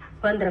ಕಕ್ಕಿ.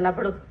 ಬಂದ್ರಲ್ಲ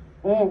ಬಿಡು.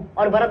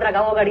 ಅವ್ರು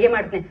ಬರೋದ್ರಾಗ ಹೋಗಿ ಅಡಿಗೆ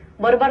ಮಾಡ್ತೀನಿ.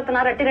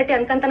 ಬರ್ತಾನ ರಟ್ಟಿ ರಟ್ಟಿ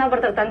ಅನ್ಕಂತನ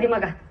ಬರ್ತಾರ ತಂದಿ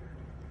ಮಗ.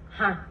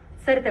 ಹಾ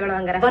ಸರಿ ತಗೊಳ್ಳೋ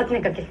ಹಂಗಾರ.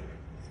 ಬರ್ತೀನಿ ಕಕ್ಕಿ.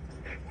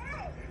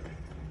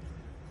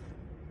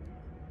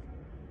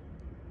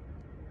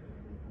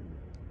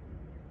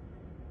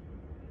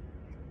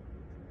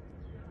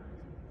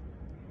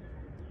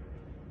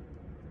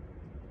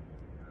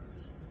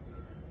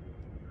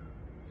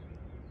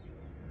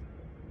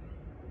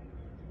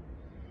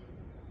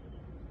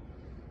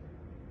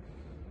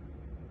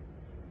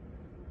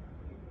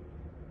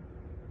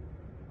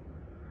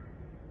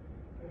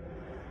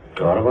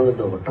 ಜ್ವರ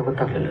ಬಂದದ್ದು ಒಟ್ಟ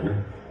ಗೊತ್ತಾಗ್ಲಿಲ್ಲ.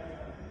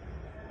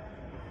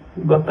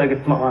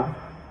 ಗೊತ್ತಾಗಿತ್ತು ಮಾವ.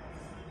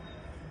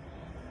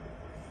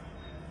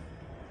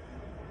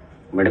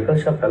 ಮೆಡಿಕಲ್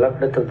ಶಾಪ್ ಎಲ್ಲ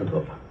ಕಡೆ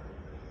ತೆಗ್ದದ್ವಪ್ಪ.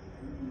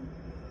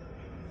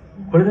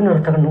 ಗುಳಿಗಿನ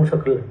ತಗೊಂಡು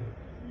ನುಗ್ಸಕ್ಕಿಲ್ಲ.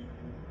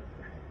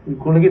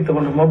 ಗುಳಿಗೆ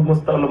ತಗೊಂಡು ಮಗ್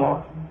ಮುಸ್ತಾವಲ್ಲ ಮಾವ.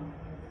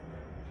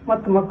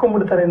 ಮತ್ತೆ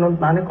ಮಕ್ಕೊಂಡ್ಬಿಡ್ತಾರೆ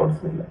ಇನ್ನೊಂದು ನಾನೇ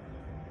ಕೊಡ್ಸಲಿಲ್ಲ.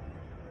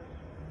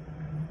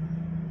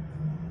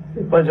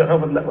 ಯಪ್ಪ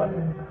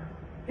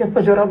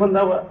ಜ್ವರ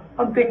ಬಂದವ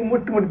ಅಂತ ಹಿಂಗ್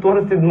ಮುಟ್ಟಿ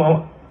ತೋರಿಸ್ತಿದ್ ಮಾವ.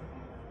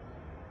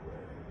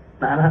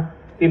 ನಾನ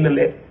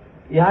ಇಲ್ಲಲೇ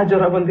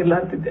ಜ್ವರ ಬಂದಿಲ್ಲ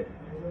ಅಂತಿದ್ದೆ.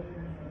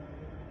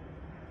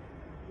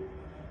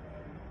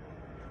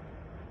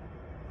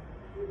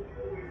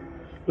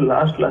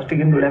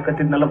 ಲಾಸ್ಟಿಗೆ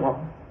ದುಡಿಯಾಕತ್ತಿದ್ನಲ್ಲ ಮಾವ.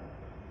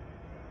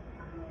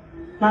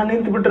 ನಾನ್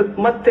ನಿಂತು ಬಿಟ್ರೆ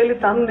ಮತ್ತೆ ಎಲ್ಲಿ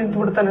ತಾನು ನಿಂತು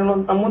ಬಿಡ್ತಾನೇನೋ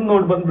ಅಂತ ಮುಂದ್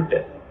ನೋಡ್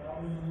ಬಂದ್ಬಿಟ್ಟೆ.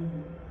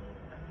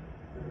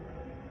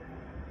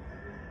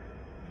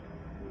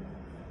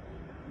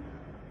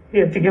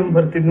 ಎತ್ತಿಗೆ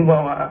ಬರ್ತಿದ್ನು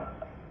ಮಾವ.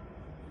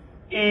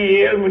 ಈ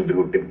 7 ಮಿನಿಟ್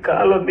ಹುಟ್ಟಿದ್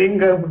ಕಾಲೊಂದು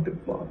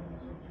ಹಿಂಗಾಗ್ಬಿಟ್ಟಿದ್ ಮಾವ.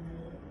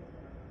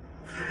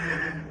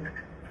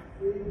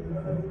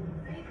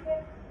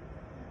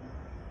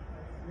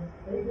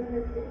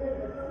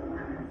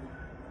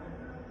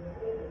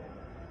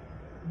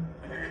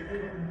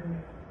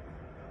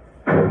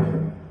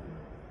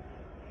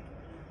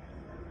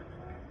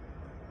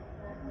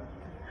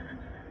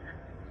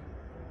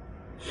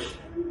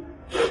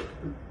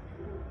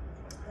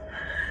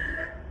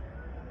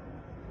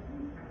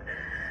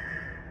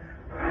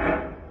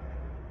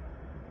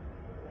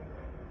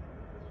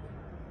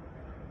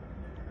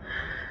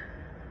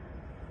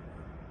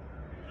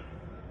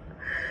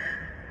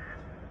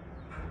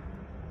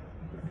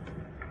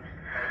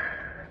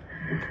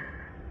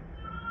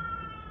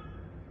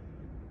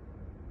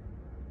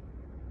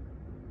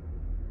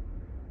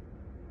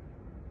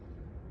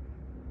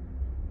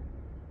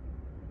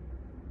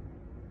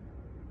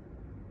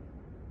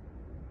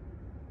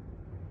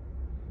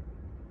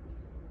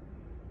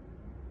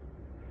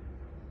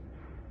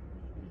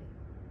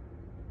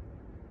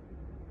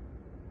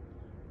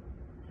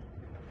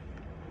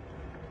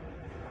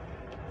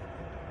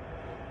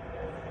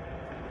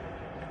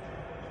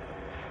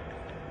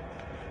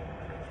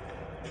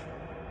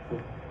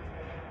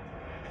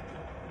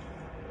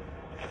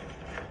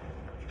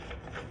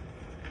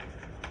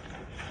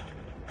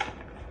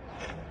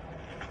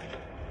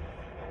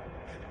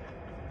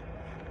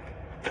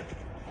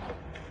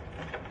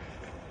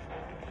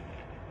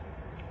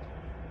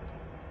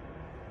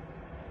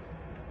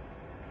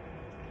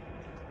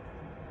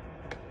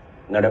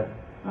 ನಡ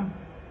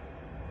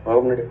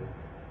ಹೋಗ್ ನಡಿ.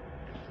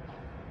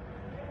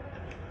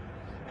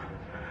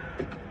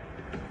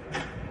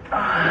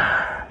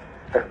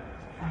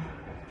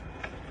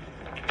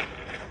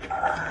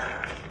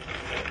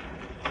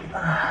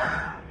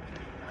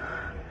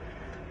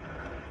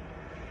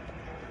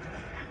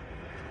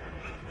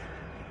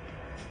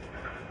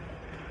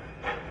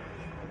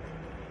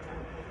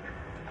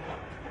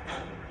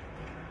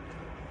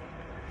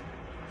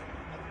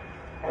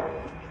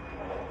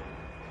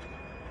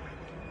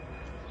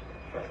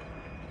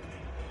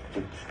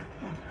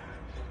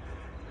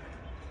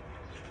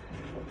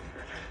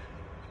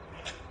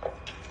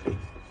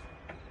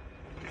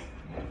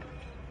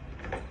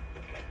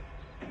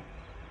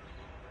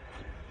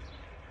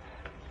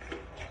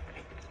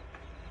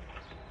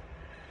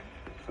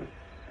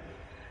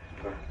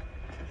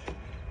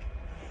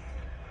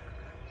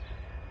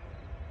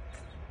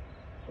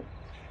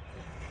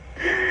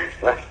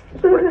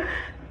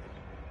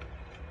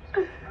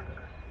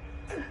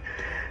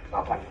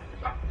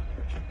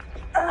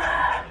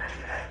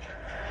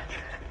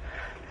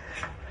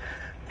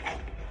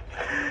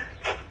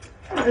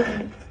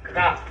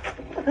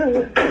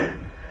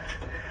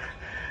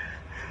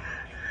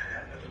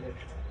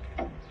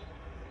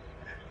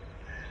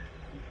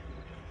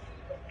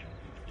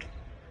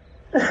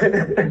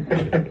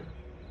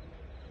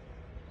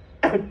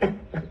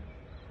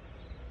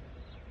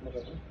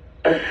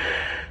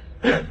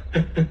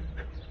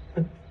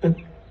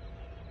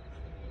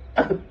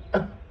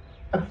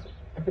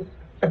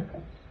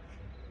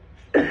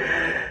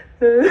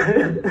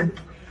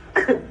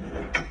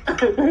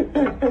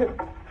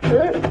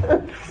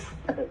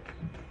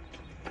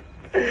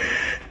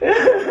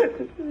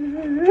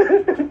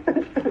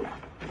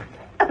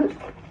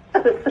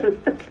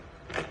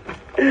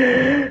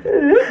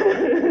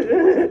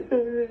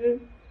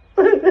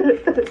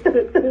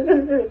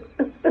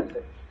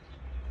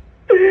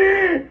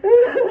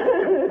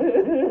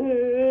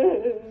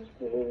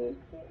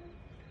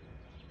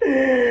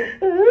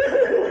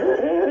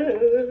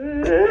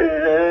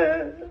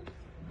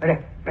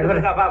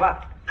 ಬಾ ಬಾ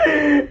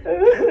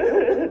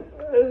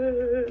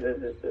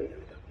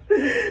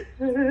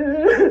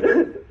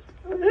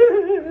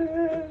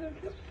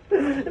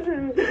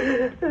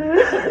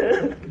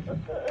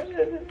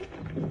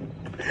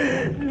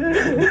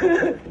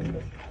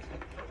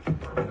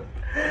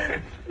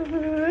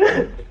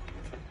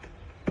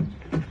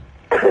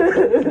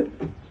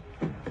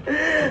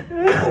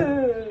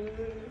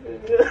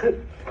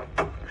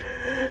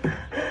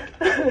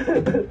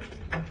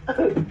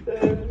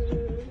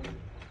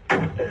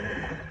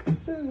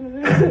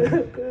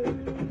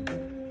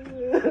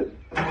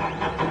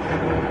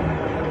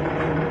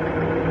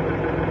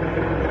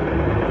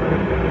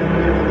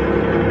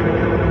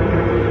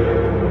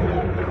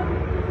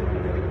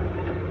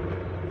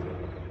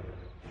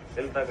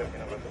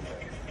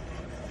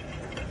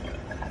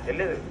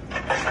ಎಲ್ಲಿದೆ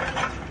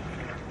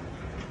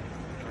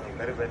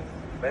ಬರ್ರಿ ಬರ್ರಿ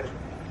ಬರ್ರಿ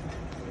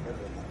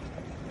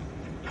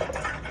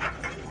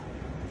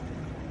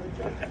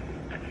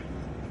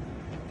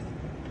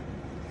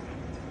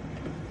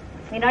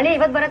ನೀನ್ ಹಳ್ಳಿ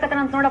ಇವತ್ ಬರಕತ್ತ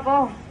ಅಂತ ನೋಡಪ್ಪ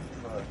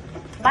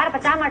ಬಾರಪ್ಪ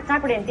ಚಾ ಮಾಡಿ ಚಾ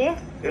ಕುಡಿ ಅಂತಿ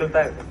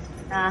ಇರ್ತಾ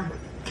ಹಾ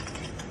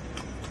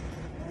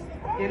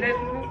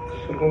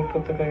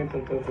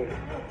ಸುಗಂಪತ್ತಕಾಗಿತ್ತಂತ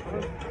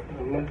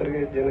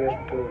ನಮ್ಮಂತರಿಗೆ ಜನ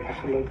ಎಷ್ಟು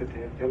ಹೆಸರು ಅಂತೈತಿ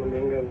ಜನ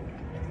ಹೆಂಗ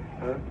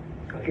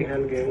ಅಕ್ಕಿ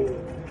ಹಾಲ್ಗೆ ಹೆಂಗ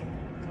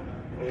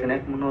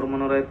ಚೆನ್ನಕ್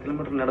 300-350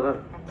 ಕಿಲೋಮೀಟರ್ ನಡೆದ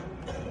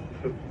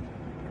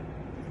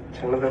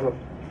ಸಣ್ಣದಲ್ಲ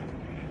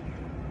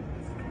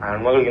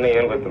ಹೆಣ್ಮಗಳಿಗಿನ್ನ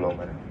ಏನ್ ಗೊತ್ತಿಲ್ಲ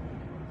ಮನೆ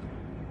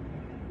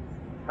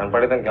ನನ್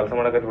ಪಾಡಿದಂಗೆ ಕೆಲಸ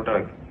ಮಾಡಕತ್ತಿ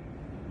ಬಿಟ್ಟಾಳಕ್ಕೆ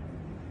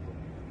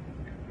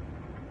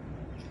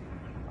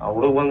ಆ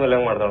ಹುಡುಗ ಬಂದ್ಮೇಲೆ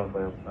ಹೆಂಗ್ ಮಾಡ್ತಾಳಪ್ಪ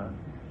ಯಪ್ಪ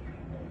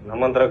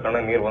ನಮ್ಮಂತರ ಕಣ್ಣ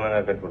ನೀರ್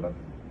ಬಂದಂಗ ಆಕೈತಿ ಬಿಟ್ಟ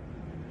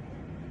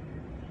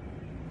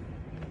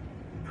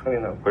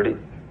ಕಡಿ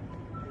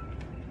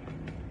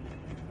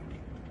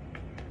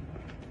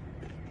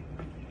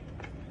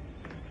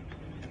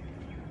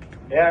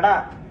ಅಣ್ಣ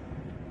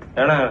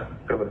ಅಣ್ಣ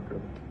ಕಡೆ ಬರ್ತೀವಿ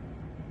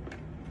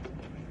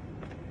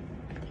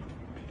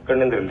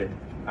ಕಣ್ಣಿಂದ್ರಲ್ಲಿ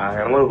ಆ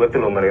ಹೆಣ್ಮಗಳು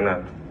ಗೊತ್ತಿಲ್ವ ಮರಿನ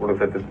ಹುಡುಗ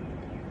ಸತ್ತಿದ್ದು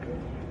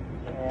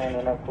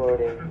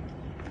ನೆನಪೋಡಿ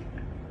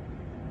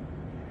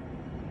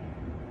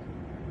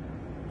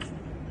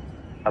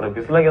ಅದು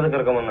ಬಿಸಿಲಾಗಿ ಎದಕ್ಕೆ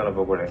ಕರ್ಕೊಂಬಂದ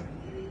ನೆನಪ ಕೊಡೆ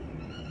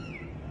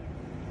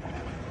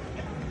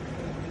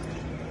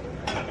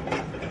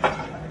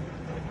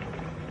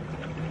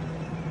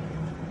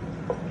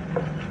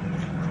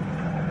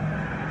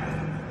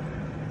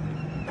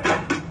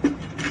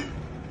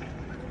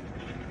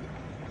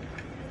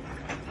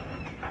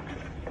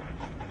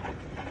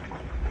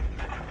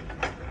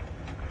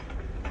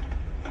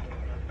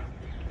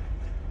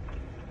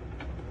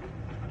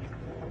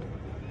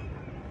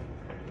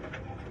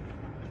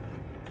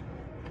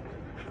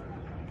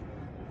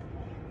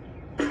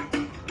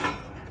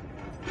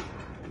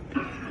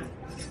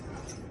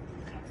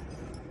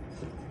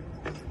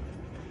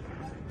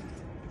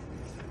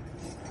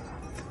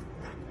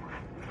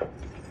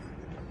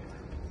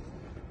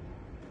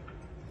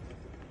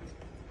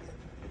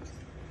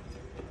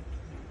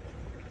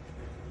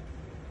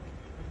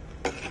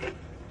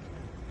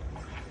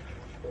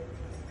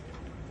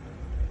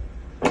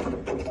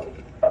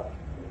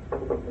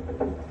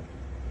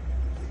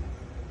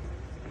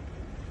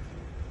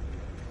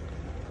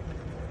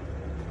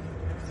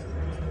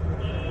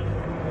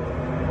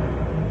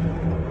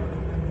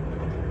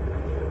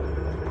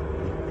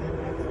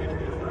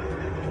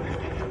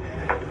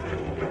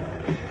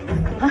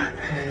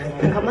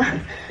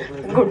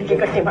ಗುಂಡಿಗೆ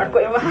ಗಟ್ಟಿ ಮಾಡ್ಕೋ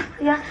ಯವ್ವ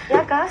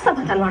ಯಾಕ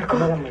ಸಮಾಧಾನ ಮಾಡ್ಕೋ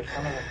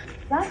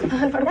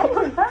ಸಮಾಧಾನ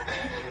ಮಾಡ್ಕೋ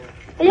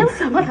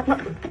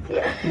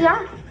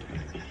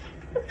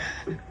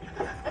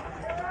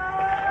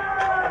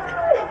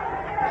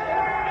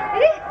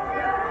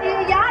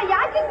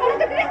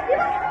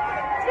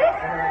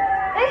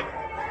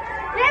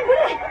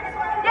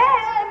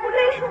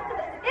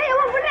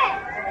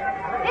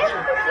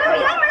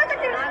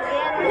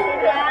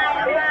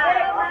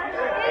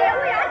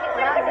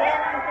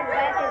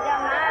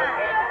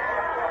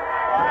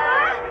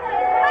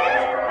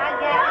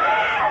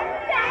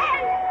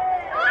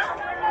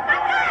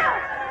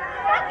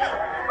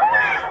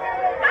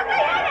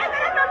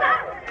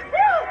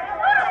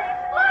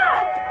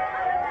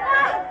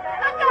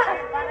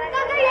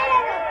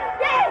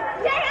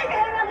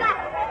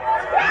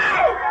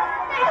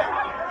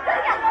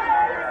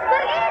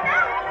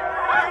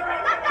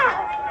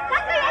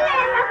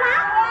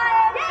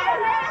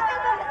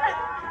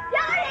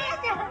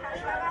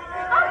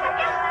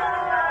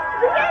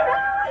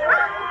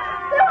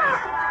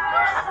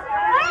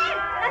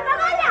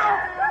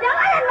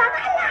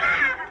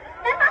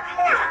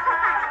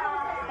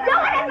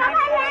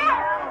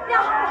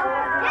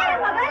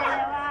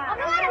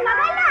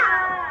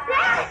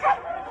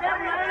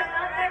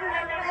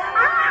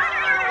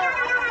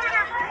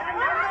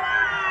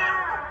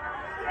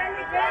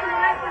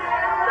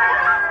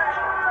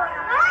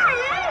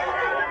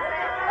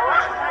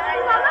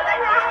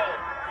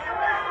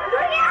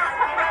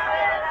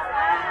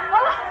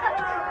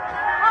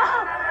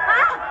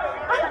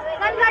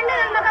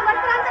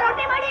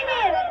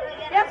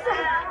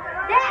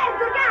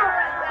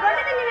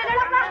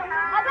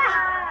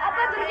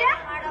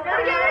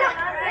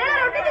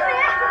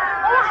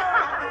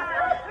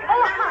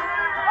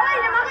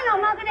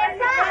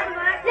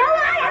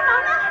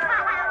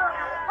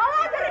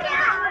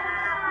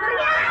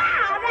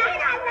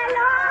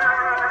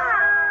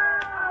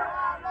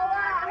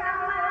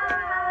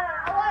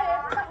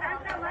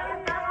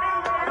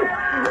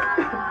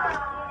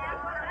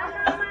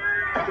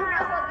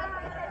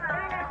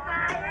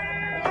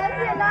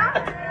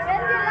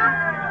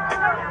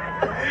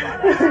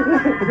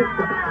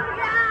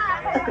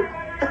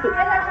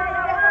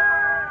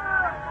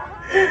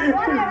ಕೆಲವೇ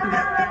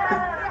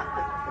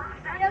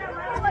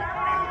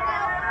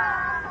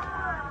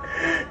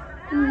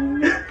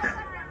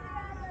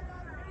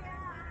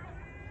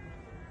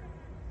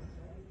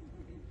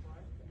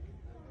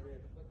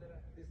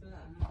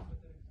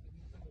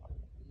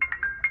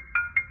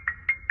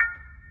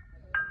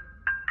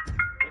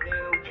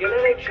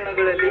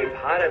ಕ್ಷಣಗಳಲ್ಲಿ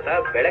ಭಾರತ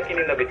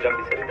ಬೆಳಕಿನಿಂದ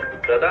ವಿಜೃಂಭಿಸಲಿದೆ.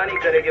 ಪ್ರಧಾನಿ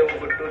ಕರೆಗೆ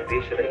ಹೋಗ್ಬಿಟ್ಟು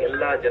ದೇಶದ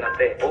ಎಲ್ಲಾ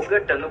ಜನತೆ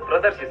ಒಗ್ಗಟ್ಟನ್ನು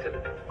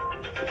ಪ್ರದರ್ಶಿಸಲಿದೆ.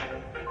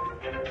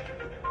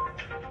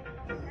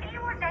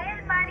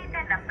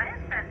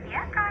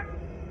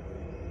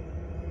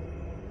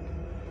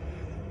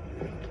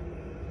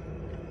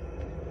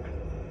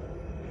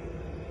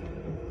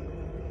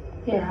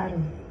 ಯಾರು?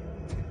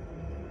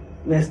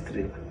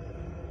 ಮೇಸ್ತ್ರಿ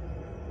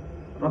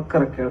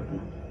ರೊಕ್ಕರ ಕೇಳ್ತಾನ,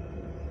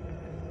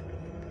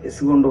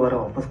 ಎಸ್ಕೊಂಡು ವರ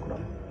ವಾಪಸ್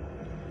ಕೊಡೋಣ.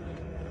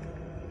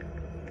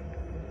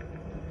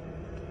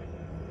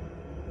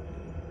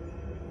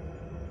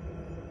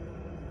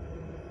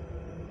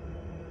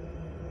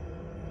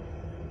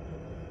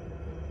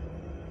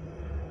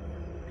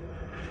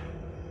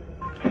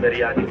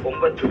 ಸರಿಯಾಗಿ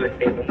 9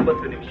 ಗಂಟೆ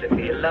 9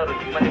 ನಿಮಿಷಕ್ಕೆ ಎಲ್ಲರೂ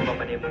ನಿಮ್ಮ ನಿಮ್ಮ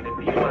ಮನೆ ಮುಂದೆ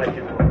ದೀಪ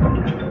ಹಚ್ಚಿಸುವ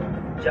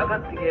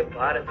ಜಗತ್ತಿಗೆ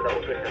ಭಾರತದ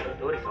ಒಗ್ಗಟ್ಟನ್ನು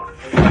ತೋರಿಸೋಣ.